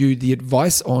basically gives you the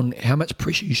advice on how much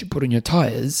pressure you should put on your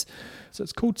tyres. So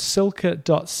it's called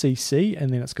silka.cc,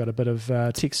 and then it's got a bit of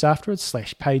text afterwards,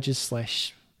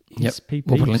 /pages/ SPP,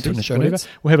 we'll put a link in the show notes.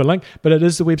 We'll have a link, but it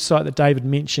is the website that David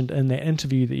mentioned in that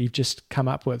interview that you've just come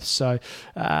up with. So,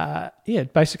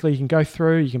 basically you can go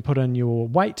through, you can put in your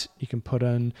weight, you can put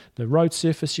in the road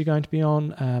surface you're going to be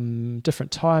on,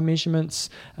 different tyre measurements,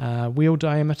 wheel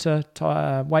diameter,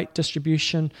 tyre weight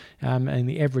distribution, and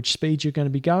the average speed you're going to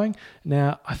be going.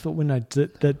 Now, I thought when I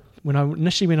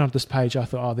initially went onto this page, I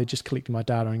thought, they're just collecting my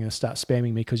data and going to start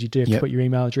spamming me because you do have to put your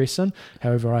email address in.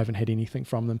 However, I haven't had anything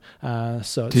from them.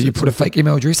 Did you put a fake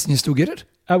email address and you still get it?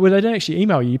 Well, they don't actually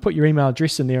email you. You put your email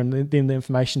address in there and then the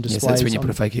information displays. Yes, that's when you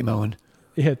put a fake email in.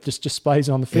 Yeah, it just displays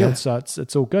on the field, so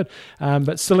it's all good.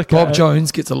 But Silica... Bob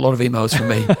Jones gets a lot of emails from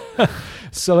me.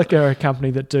 Silica are a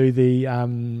company that do the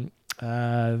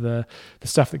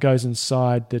stuff that goes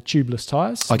inside the tubeless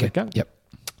tyres. Okay, yep.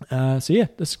 This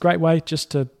is a great way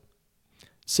just to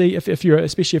see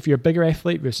especially if you're a bigger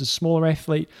athlete versus a smaller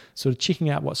athlete, sort of checking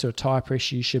out what sort of tyre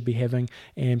pressure you should be having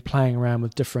and playing around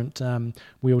with different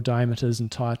wheel diameters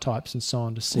and tyre types and so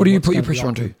on to see. What do you put your pressure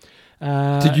onto?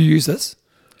 Did you use this?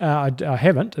 I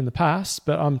haven't in the past,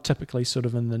 but I'm typically sort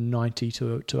of in the 90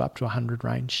 to up to 100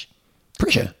 range.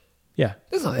 Pressure? Yeah.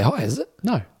 That's not that high, is it?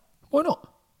 No. Why not?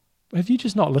 Have you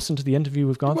just not listened to the interview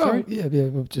we've gone through? Yeah,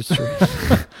 well, just true.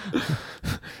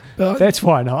 That's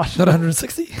why not. Not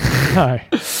 160? No.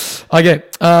 Okay,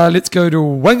 let's go to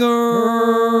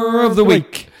Winger of the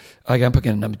Week. Okay, I'm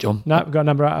picking a number, John. No, we've got a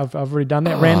number. I've already done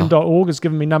that. Random.org has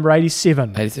given me number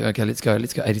 87. 87. Okay, let's go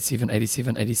 87. It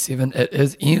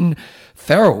is Ian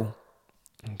Farrell.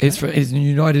 Okay. He's in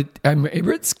United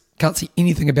Emirates. Can't see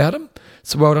anything about him.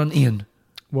 So well done, Ian.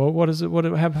 Well, what is it?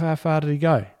 How far did he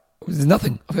go? There's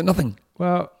nothing. I've got nothing.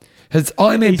 Well, his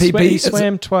Ironman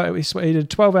PB. He did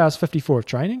 12 hours 54 of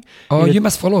training. You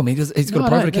must follow him. He's got a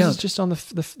private account. This is just on the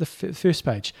first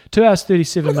page. 2 hours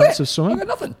 37 minutes of swimming. I've got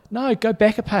nothing. No, go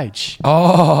back a page.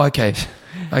 Oh, okay.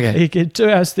 He did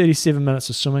 2 hours 37 minutes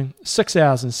of swimming, 6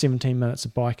 hours and 17 minutes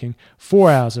of biking,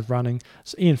 4 hours of running.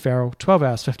 So Ian Farrell, 12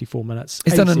 hours 54 minutes.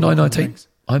 He's done a 9:19.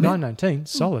 9:19,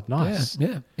 solid, nice.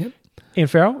 Yeah. Ian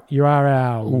Farrell, you are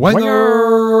our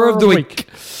Winger of the Week.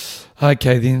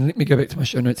 Okay, then let me go back to my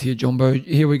show notes here, Jumbo.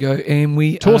 Here we go. And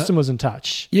Torsten was in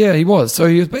touch. Yeah, he was. So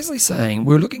he was basically saying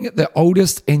we're looking at the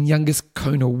oldest and youngest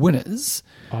Kona winners.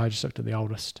 I just looked at the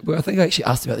oldest. Well, I think I actually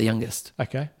asked about the youngest.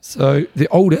 Okay. So the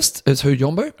oldest is who,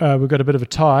 Jumbo? We've got a bit of a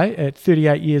tie. At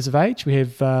 38 years of age, we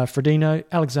have Frodeno,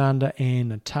 Alexander and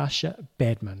Natasha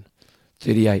Badman.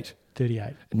 38.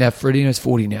 Now, Frodeno's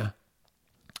 40 now.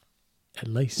 At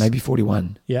least. Maybe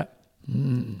 41. Yeah.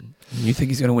 You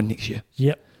think he's going to win next year?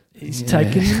 Yep. He's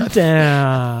taken him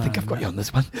down. I think I've got you on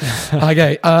this one.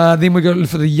 Okay, then we go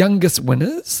for the youngest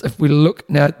winners. If we look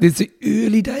now, there's the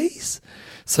early days.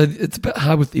 So it's a bit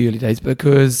hard with the early days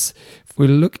because if we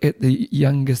look at the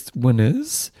youngest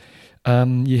winners,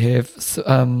 you have is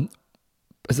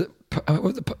it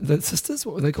the sisters?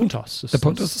 What were they called? Pontos. The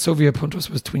Pontos. Sylvia Pontos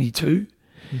was 22,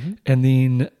 and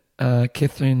then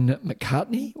Catherine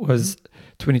McCartney was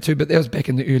 22, but that was back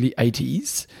in the early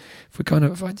 80s.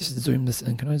 If I just zoom this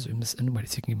in, can I zoom this in? Wait a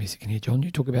second, give me a second here, John. You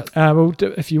talk about...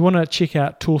 If you want to check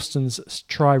out Torsten's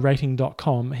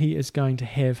tryrating.com, he is going to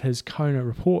have his Kona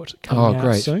report coming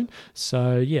out soon.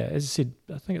 So, yeah, as I said,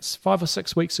 I think it's 5 or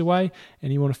 6 weeks away,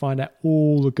 and you want to find out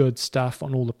all the good stuff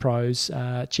on all the pros,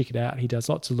 check it out. He does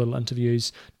lots of little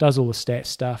interviews, does all the stats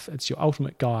stuff. It's your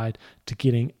ultimate guide to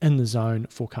getting in the zone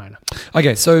for Kona.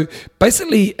 Okay, so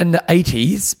basically in the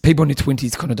 80s, people in their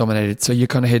 20s kind of dominated. So you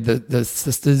kind of had the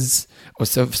sisters, or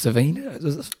Savine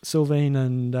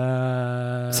and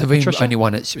Savine Patricia. only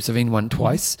won it. Savine won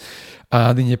twice.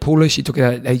 Then you Paula, she took it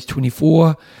out at age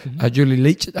 24. Julie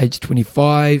Leach at age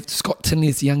 25. Scott Tinley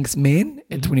is the youngest man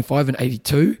at 25 and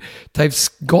 82. Dave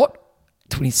Scott,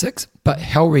 26. But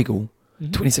Hal Regal,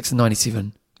 26 and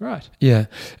 97. Right. Yeah.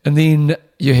 And then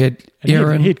you had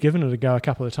Aaron. He'd given it a go a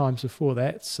couple of times before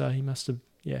that, so he must have,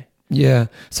 yeah. Yeah.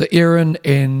 So Aaron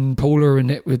and Paula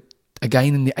and that were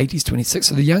again in the 80s, 26.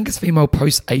 So the youngest female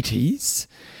post 80s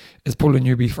is Paula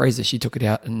Newby Fraser. She took it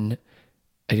out in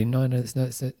 89.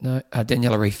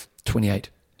 Daniela Reef, 28.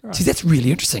 Right. See, that's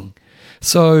really interesting.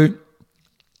 So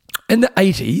in the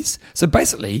 80s, so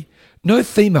basically no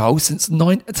female since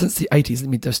the 80s. Let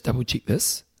me just double check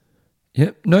this.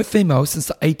 Yeah, no female since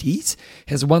the 80s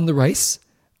has won the race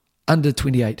under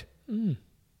 28. You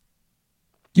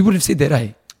would have said that,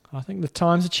 eh? I think the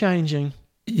times are changing.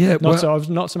 Yeah,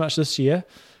 not so much this year.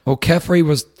 Well, Caffrey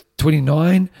was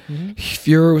 29.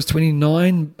 Fuhrer was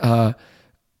 29.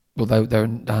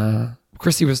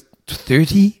 Chrissy was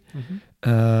 30. Who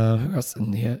else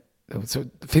in here? So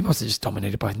the females are just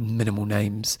dominated by minimal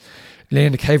names.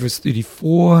 Leander Cave was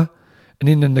 34. And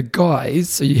then in the guys,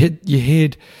 so you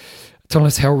had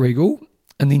Thomas Hellriegel,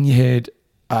 and then you had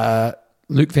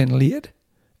Luke Van Leerd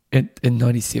in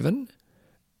 97.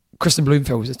 Kristen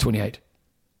Bloomfield was at 28.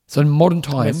 So in modern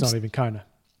times... That's not even Kona.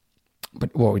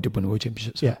 But, we did win the World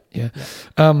Championships. So Yeah.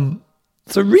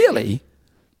 So really,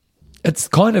 it's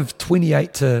kind of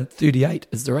 28 to 38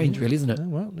 is the range, really, isn't it?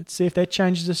 Well, let's see if that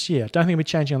changes this year. I don't think it'll be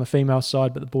changing on the female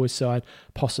side, but the boys' side,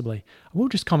 possibly. I will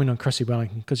just comment on Chrissy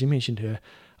Wellington, because you mentioned her.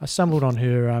 I stumbled on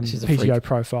her PGO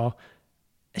profile.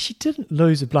 She didn't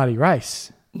lose a bloody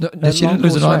race. No, she didn't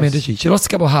lose an Ironman, race. did she? She lost a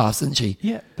couple of halves, didn't she?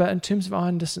 Yeah, but in terms of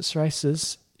iron distance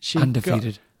races, she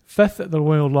Undefeated. got 5th at the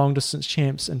World Long Distance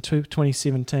Champs in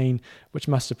 2017, which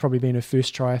must have probably been her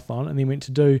first triathlon, and then went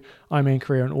to do Ironman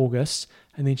Korea in August,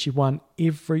 and then she won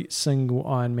every single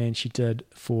Ironman she did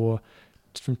from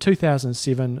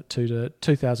 2007 to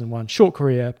 2001. Short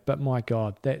career, but my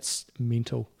God, that's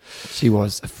mental. She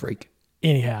was a freak.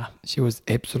 Anyhow. She was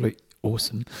absolute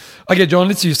awesome. Okay, John,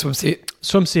 let's do swim set.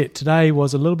 Swim set. Today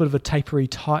was a little bit of a tapery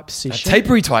type session.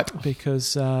 Tapery type.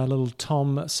 Because little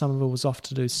Tom Somerville was off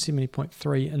to do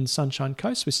 70.3 in Sunshine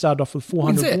Coast. We started off with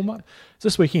 400 warm-up. It's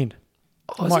this weekend.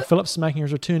 Mike Phillips is making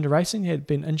his return to racing. He had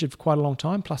been injured for quite a long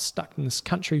time, plus stuck in this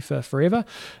country for forever.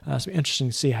 So it'll be interesting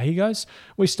to see how he goes.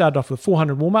 We started off with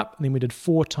 400 warm-up, and then we did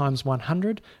 4 times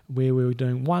 100, where we were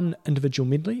doing one individual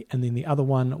medley, and then the other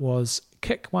one was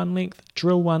kick 1 length,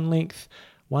 drill 1 length,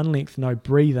 1 length no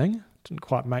breathing. Didn't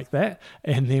quite make that.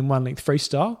 And then 1 length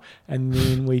freestyle. And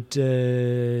then we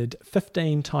did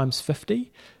 15 times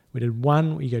 50. We did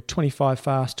one where you go 25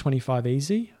 fast, 25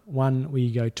 easy. One where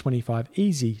you go 25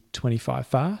 easy, 25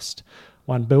 fast.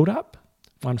 One build up,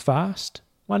 one fast,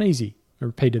 one easy. We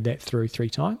repeated that through 3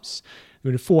 times.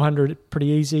 We did 400 pretty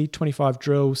easy, 25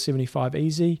 drill, 75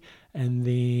 easy. And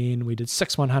then we did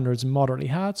 6 100s moderately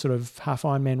hard, sort of half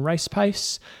Ironman race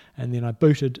pace. And then I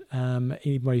booted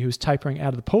anybody who was tapering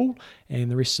out of the pool.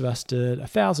 And the rest of us did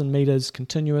 1,000 metres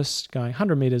continuous, going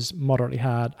 100 metres moderately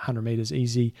hard, 100 metres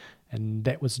easy. And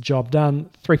that was the job done,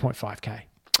 3.5K.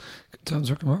 Good times,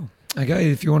 rock and roll.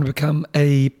 Okay, if you want to become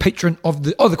a patron of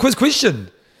the quiz question.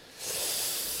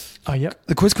 Oh, yep.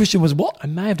 The quiz question was what? I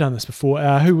may have done this before.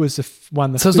 Who was the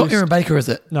one? So it's not Aaron Baker, is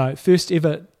it? No, first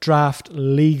ever draft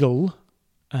legal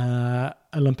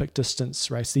Olympic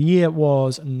distance race. The year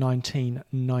was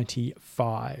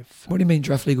 1995. What do you mean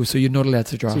draft legal? So you're not allowed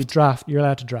to draft? So you're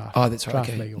allowed to draft. Oh, that's right. Draft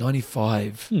Okay, legal.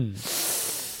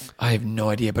 95. I have no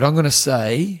idea, but I'm going to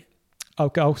say... I'll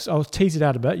tease it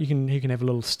out a bit. You can have a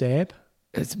little stab.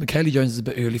 It's Michaela Jones is a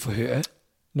bit early for her.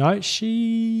 No,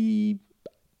 she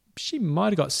might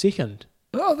have got second.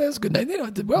 Oh, that was a good name then. I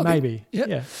did well. Maybe.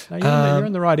 Yeah. No, you're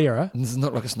in the right era. This is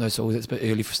not like a snow saw. It's a bit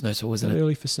early for snow saw, isn't it?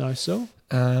 Early for snow saw.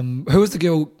 Who was the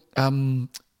girl,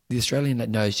 the Australian that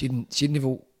knows? She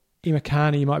never... Emma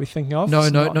Carney you might be thinking of. No,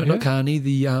 not Carney.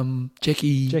 The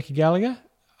Jackie Gallagher.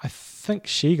 I think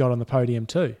she got on the podium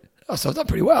too. Oh, so I've done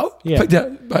pretty well. Yeah.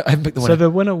 But I haven't picked the So winner. the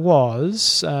winner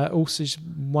was also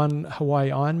won Hawaii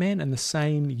Ironman in the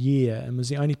same year and was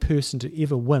the only person to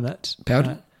ever win it.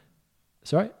 Bowden?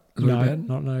 Sorry? Lou No, Bowden?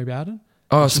 not Lou Bowden.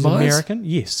 Oh, She's Smythes? American.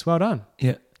 Yes, well done.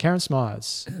 Yeah. Karen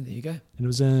Smythes. Oh, there you go. And it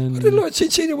was in... She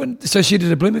did win. So she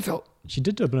did a Blumenfeld. She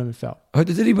did do a Blumenfeld. Oh,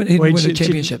 did he win? He Well, win she- the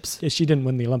championships. She didn't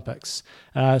win the Olympics.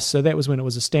 So that was when it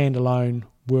was a standalone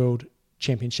world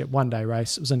championship one-day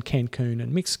race. It was in Cancun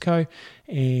in Mexico.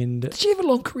 And Did she have a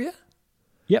long career?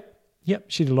 yep,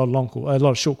 she did a lot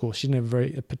of short course. She didn't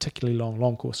have a particularly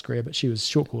long course career, but she was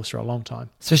short course for a long time.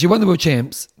 So she won the world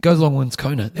champs, goes along, wins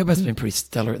Kona. That must have been pretty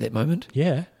stellar at that moment.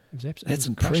 Yeah, it was absolutely That's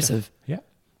impressive. Yeah.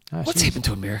 No, What's she- happened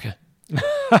to America?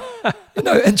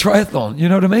 In triathlon, you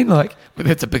know what I mean? Like, well,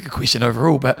 that's a bigger question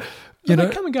overall, but you Well, know,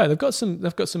 they come and go. They've got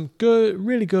some good,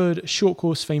 really good short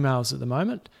course females at the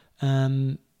moment.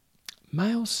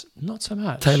 Males, not so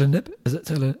much. Taylor Nib, is it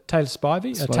Taylor? Taylor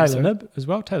Spivey, Spivey, Taylor sorry. Nib as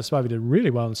well. Taylor Spivey did really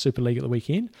well in the Super League at the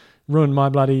weekend. Ruined my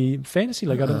bloody fantasy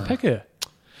league. I didn't pick her.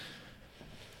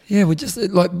 Yeah, we just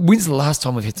like. When's the last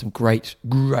time we've had some great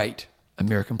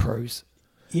American pros?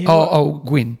 Yeah,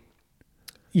 Gwen.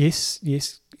 yes.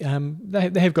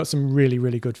 They have got some really,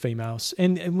 really good females.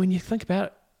 And when you think about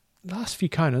it, last few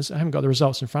Konas, I haven't got the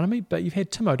results in front of me, but you've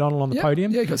had Tim O'Donnell on the Yep,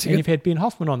 podium, yeah, you got and second. you've had Ben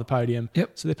Hoffman on the podium.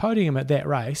 Yep. So they're podium at that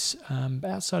race. But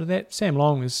outside of that, Sam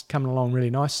Long is coming along really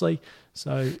nicely.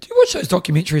 So Do you watch those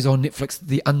documentaries on Netflix,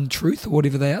 The Untruth or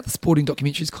whatever they are, the sporting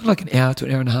documentaries? Kind of like an hour to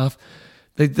an hour and a half.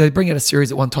 They bring out a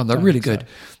series at one time. They're Don't really think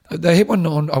good. They had one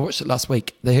on. I watched it last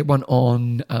week. They had one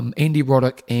on Andy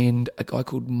Roddick and a guy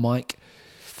called Mike.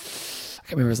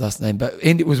 I can't remember his last name, but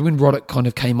it was when Roddick kind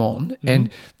of came on, and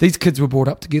these kids were brought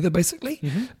up together basically.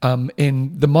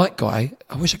 And the Mike guy,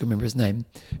 I wish I could remember his name.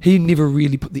 He never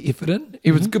really put the effort in.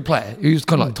 He was a good player. He was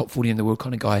kind of like top 40 in the world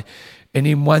kind of guy. And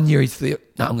in 1 year, he thought,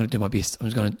 "No, I'm going to do my best. I'm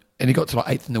just going to," and he got to like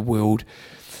 8th in the world.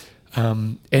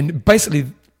 And basically,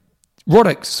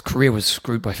 Roddick's career was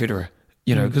screwed by Federer.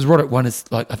 You know, because Roddick won I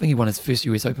think he won his first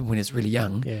US Open when he was really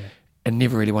young. yeah, And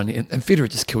never really won. And Federer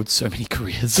just killed so many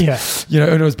careers. yeah, You know,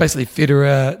 and it was basically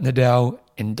Federer, Nadal,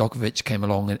 and Djokovic came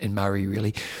along, and Murray,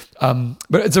 really.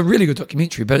 But it's a really good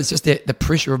documentary, but it's just that the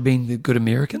pressure of being the good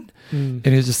American. And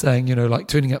he was just saying, you know, like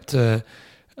turning up to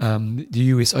the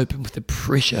US Open with the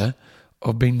pressure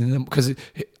of being the, because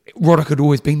Roddick had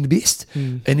always been the best.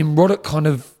 And then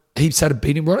Roddick he started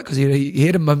beating Roddick because he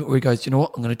had a moment where he goes, you know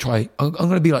what, I'm going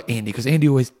to be like Andy, because Andy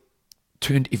always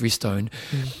turned every stone.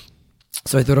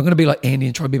 So I thought, I'm going to be like Andy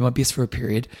and try to be my best for a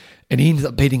period. And he ended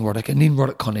up beating Roddick, and then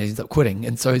Roddick kind of ends up quitting.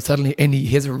 And so suddenly, and he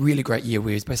has a really great year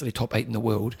where he's basically top 8 in the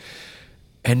world.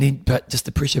 And then, but just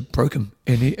the pressure broke him.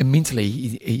 And mentally,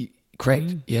 he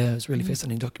cracked. Yeah, it was a really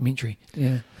fascinating documentary.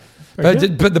 Yeah. Very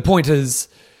good. But the point is,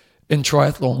 in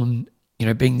triathlon, you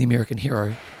know, being the American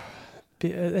hero.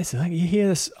 That's the thing. You hear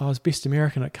this, I was best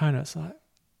American at Kona. It's like,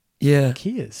 Yeah. who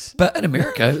cares? But in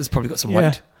America, it's probably got some Yeah.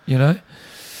 weight, you know?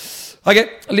 Okay,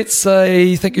 let's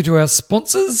say thank you to our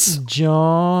sponsors.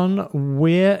 John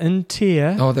Wear and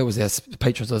Tear. Oh, that was our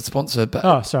patrons, our sponsor, but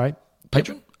Oh, sorry.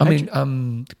 patron?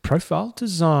 Profile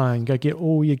Design. Go get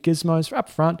all your gizmos for up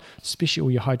front, especially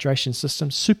all your hydration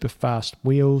systems, super fast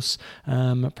wheels,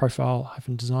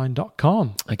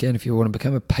 profile-design.com. Again, if you want to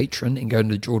become a patron and go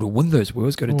into the draw to win those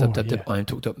wheels, go to Oh,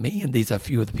 www.imtalk.me, and these are a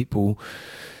few of the people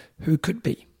who could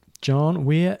be. John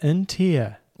Wear and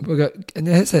Tear. We'll go, and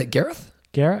that's that, Gareth?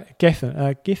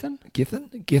 Gethin?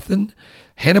 Gethin?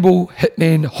 Hannibal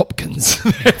Hitman Hopkins.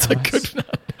 That's a good one.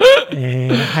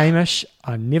 And Hamish,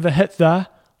 I never hit the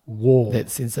wall.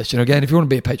 That's sensational. Again, if you want to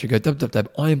be a patron, go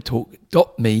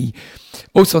www.imtalk.me.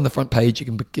 Also on the front page, you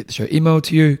can get the show emailed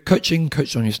to you.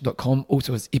 coachjohnhouston.com.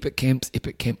 Also is Epic Camps,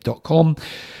 epiccamp.com.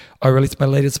 I released my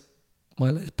latest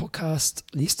podcast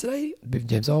yesterday,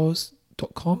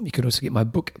 BevanJamesOz.com. You can also get my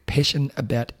book,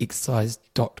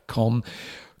 passionaboutexercise.com.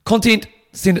 Content,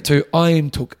 send it to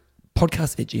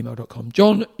imtalkpodcast@gmail.com.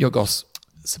 John, your goss.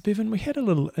 So, Bevan, we had a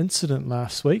little incident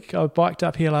last week. I biked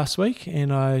up here last week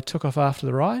and I took off after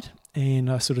the ride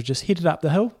and I sort of just headed up the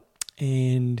hill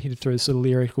and headed through this little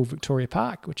area called Victoria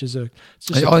Park, which is and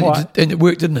And it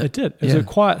worked, didn't it? it did. It was a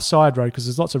quiet side road because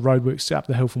there's lots of roadworks up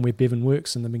the hill from where Bevan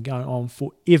works and they've been going on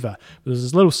forever. But there's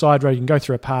this little side road, you can go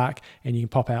through a park and you can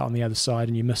pop out on the other side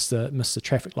and you miss the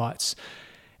traffic lights.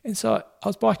 And so I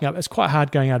was biking up. It's quite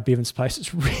hard going out of Bevan's place.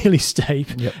 It's really steep.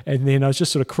 Yep. And then I was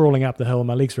just sort of crawling up the hill and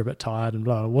my legs were a bit tired and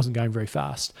blah. I wasn't going very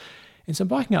fast. And so I'm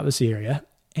biking up this area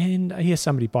and I hear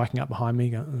somebody biking up behind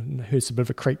me. I heard a bit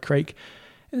of a creak.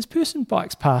 And this person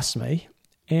bikes past me.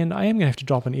 And I am going to have to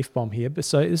drop an F-bomb here. But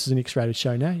so this is an X-rated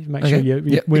show now. You make sure when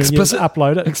Explicit. you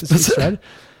upload it, it's Explicit. X-rated.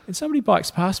 And somebody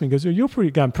bikes past me and goes, "You're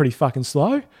going pretty fucking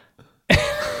slow."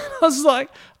 was like,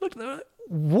 look,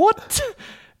 what?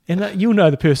 And you'll know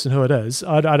the person who it is.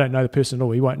 I don't know the person at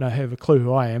all. You won't have a clue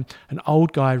who I am. An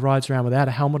old guy rides around without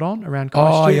a helmet on around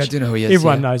Christchurch. Oh, yeah, I do know who he is.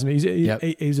 Everyone yeah. knows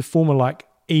him. He's a former like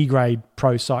E-grade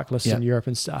pro cyclist in Europe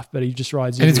and stuff, but he just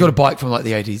rides. And he's got a bike from like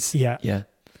the 80s. Yeah. Yeah.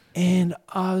 And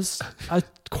I was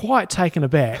quite taken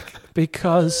aback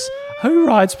because who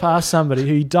rides past somebody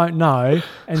who you don't know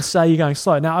and say you're going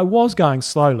slow? Now, I was going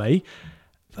slowly,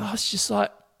 but I was just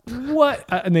like, what?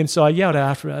 And then so I yelled out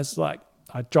after it. I was like,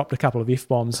 I dropped a couple of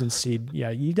F-bombs and said, yeah,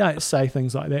 you don't say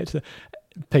things like that to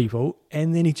people.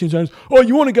 And then he turns around and says, oh,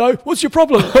 you want to go? What's your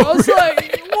problem? I was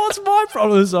like, what's my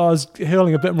problem? So I was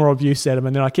hurling a bit more abuse at him,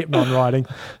 and then I kept on riding,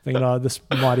 thinking, oh, this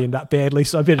might end up badly,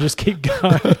 so I better just keep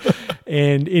going.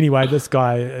 And anyway, this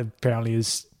guy apparently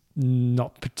is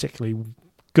not particularly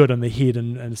good in the head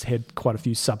and has had quite a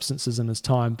few substances in his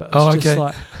time. But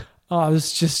I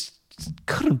was just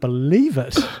couldn't believe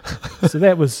it. So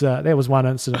that was one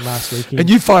incident last weekend. And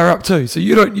you fire up too, so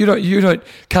you don't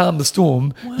calm the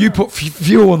storm. Wow. You put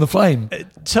fuel on the flame. It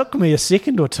took me a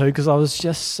second or two because I was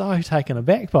just so taken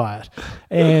aback by it.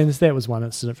 And that was one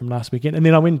incident from last weekend. And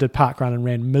then I went and did park run and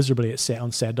ran miserably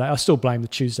on Saturday. I still blame the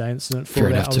Tuesday incident for Fair that.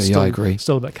 enough I was too. I agree.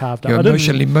 Still a bit carved You're up.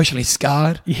 emotionally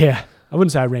scarred. Yeah, I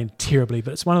wouldn't say I ran terribly,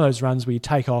 but it's one of those runs where you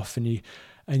take off and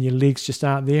your legs just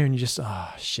aren't there and you just,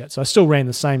 oh, shit. So I still ran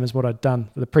the same as what I'd done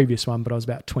for the previous one, but I was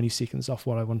about 20 seconds off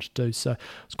what I wanted to do. So I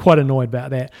was quite annoyed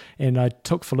about that. And I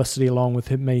took Felicity along with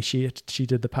me. She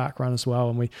did the park run as well.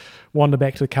 And we wandered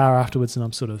back to the car afterwards, and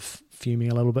I'm sort of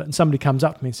fuming a little bit. And somebody comes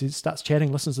up to me and starts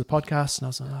chatting, listens to the podcast. And I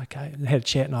was like, okay. And had a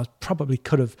chat, and I probably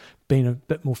could have been a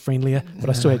bit more friendlier, but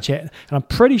I still had a chat. And I'm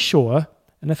pretty sure,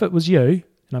 and if it was you,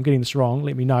 and I'm getting this wrong,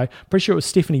 let me know. Pretty sure it was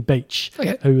Stephanie Beach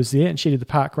who was there, and she did the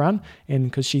park run.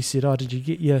 And because she said, oh, did you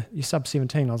get your sub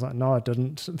 17? I was like, no, I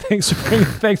didn't. Thanks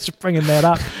for bringing that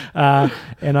up.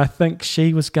 And I think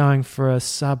she was going for a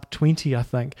sub 20, I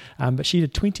think. But she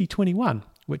did 20:21,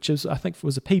 which is, I think,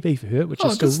 was a PB for her, which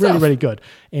is still really, really good.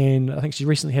 And I think she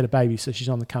recently had a baby, so she's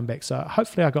on the comeback. So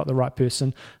hopefully I got the right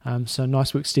person. So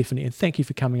nice work, Stephanie. And thank you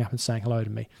for coming up and saying hello to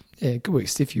me. Yeah, good work,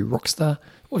 Steph. You rock star.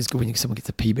 Always good when someone gets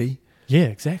a PB. Yeah,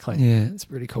 exactly. Yeah, it's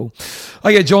really cool.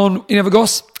 Okay, John, any other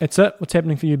goss? That's it. What's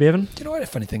happening for you, Bevan? Do you know what? A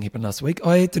funny thing happened last week.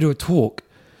 I had to do a talk.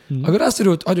 I got asked to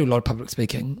do I do a lot of public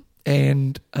speaking,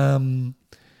 and last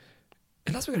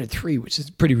week I did 3, which is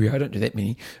pretty rare. I don't do that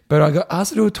many. But I got asked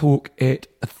to do a talk at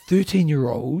a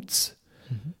 13-year-old's.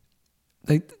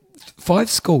 Mm-hmm. 5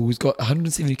 schools got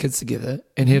 170 kids together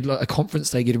and had like a conference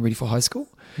day getting ready for high school.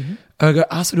 Mm-hmm. And I got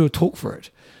asked to do a talk for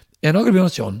it. And I've got to be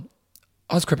honest, John,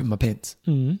 I was crapping my pants,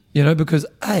 because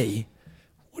A,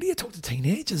 what do you talk to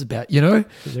teenagers about, Because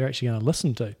they're actually going to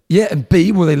listen to. Yeah, and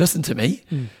B, will they listen to me?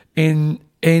 And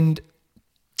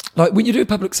like when you do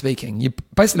public speaking,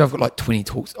 I've got like 20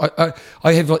 talks.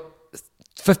 I have like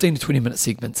 15 to 20 minute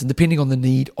segments, and depending on the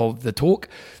need of the talk,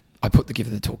 I put together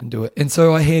the talk and do it. And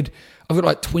so I've got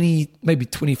like 20, maybe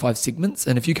 25 segments.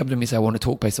 And if you come to me and say, I want to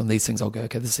talk based on these things, I'll go,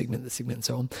 okay, this segment, and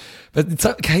so on. But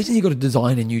occasionally you've got to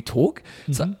design a new talk.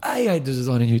 Mm-hmm. So A, I had to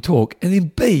design a new talk. And then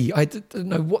B, I didn't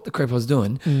know what the crap I was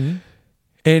doing. Mm-hmm.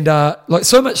 And like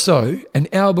so much so, an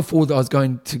hour before that I was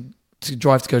going to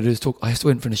drive to go to this talk, I still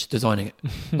hadn't finished designing it.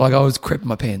 Like I was crapping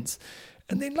my pants.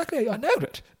 And then luckily I nailed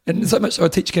it. And so much so a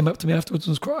teacher came up to me afterwards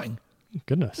and was crying.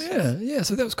 Goodness. Yeah.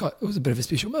 So that was it was a bit of a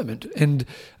special moment. And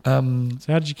so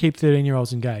how did you keep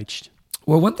 13-year-olds engaged?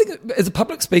 Well, one thing, as a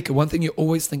public speaker, one thing you're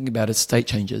always thinking about is state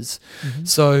changes. Mm-hmm.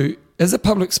 So as a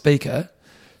public speaker,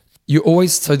 the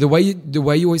way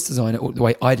you always design it, or the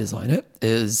way I design it,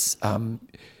 is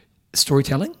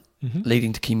storytelling,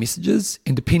 leading to key messages,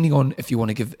 and depending on if you want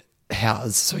to give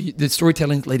hows. So the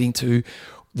storytelling leading to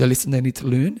the lesson they need to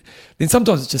learn. Then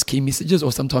sometimes it's just key messages,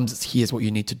 or sometimes it's here's what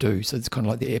you need to do. So it's kind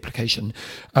of like the application.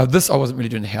 This I wasn't really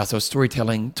doing the how, so I was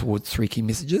storytelling towards 3 key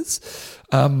messages.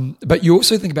 But you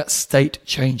also think about state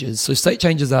changes. So state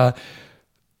changes are,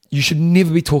 you should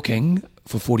never be talking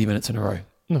for 40 minutes in a row.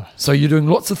 No. So you're doing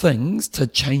lots of things to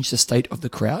change the state of the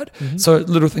crowd. Mm-hmm. So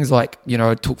little things like,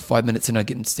 I talk 5 minutes and I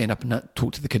get them to stand up and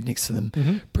talk to the kid next to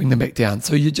them, bring them back down.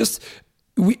 So you just...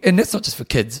 and that's not just for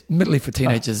kids. Admittedly, for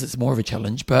teenagers, it's more of a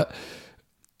challenge. But,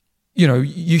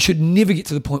 you should never get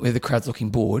to the point where the crowd's looking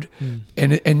bored.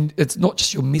 And it's not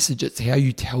just your message, it's how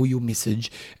you tell your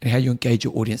message and how you engage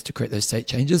your audience to create those state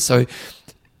changes. So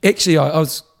actually,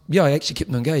 I actually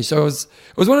kept them engaged. So it was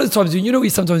one of those times, where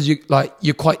sometimes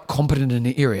you're quite competent in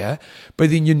an area, but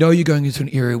then you're going into an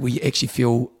area where you actually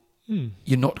feel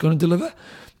you're not going to deliver.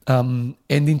 And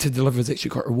then to deliver is actually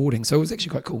quite rewarding. So it was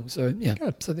actually quite cool. So yeah,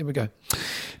 good. So there we go.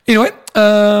 Anyway,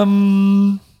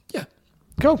 yeah.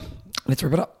 Cool. Let's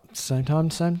wrap it up. Same time,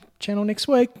 same channel next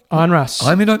week. I'm Russ.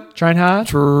 I'm Ino. Train hard.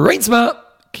 Train smart.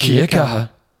 Kia kaha.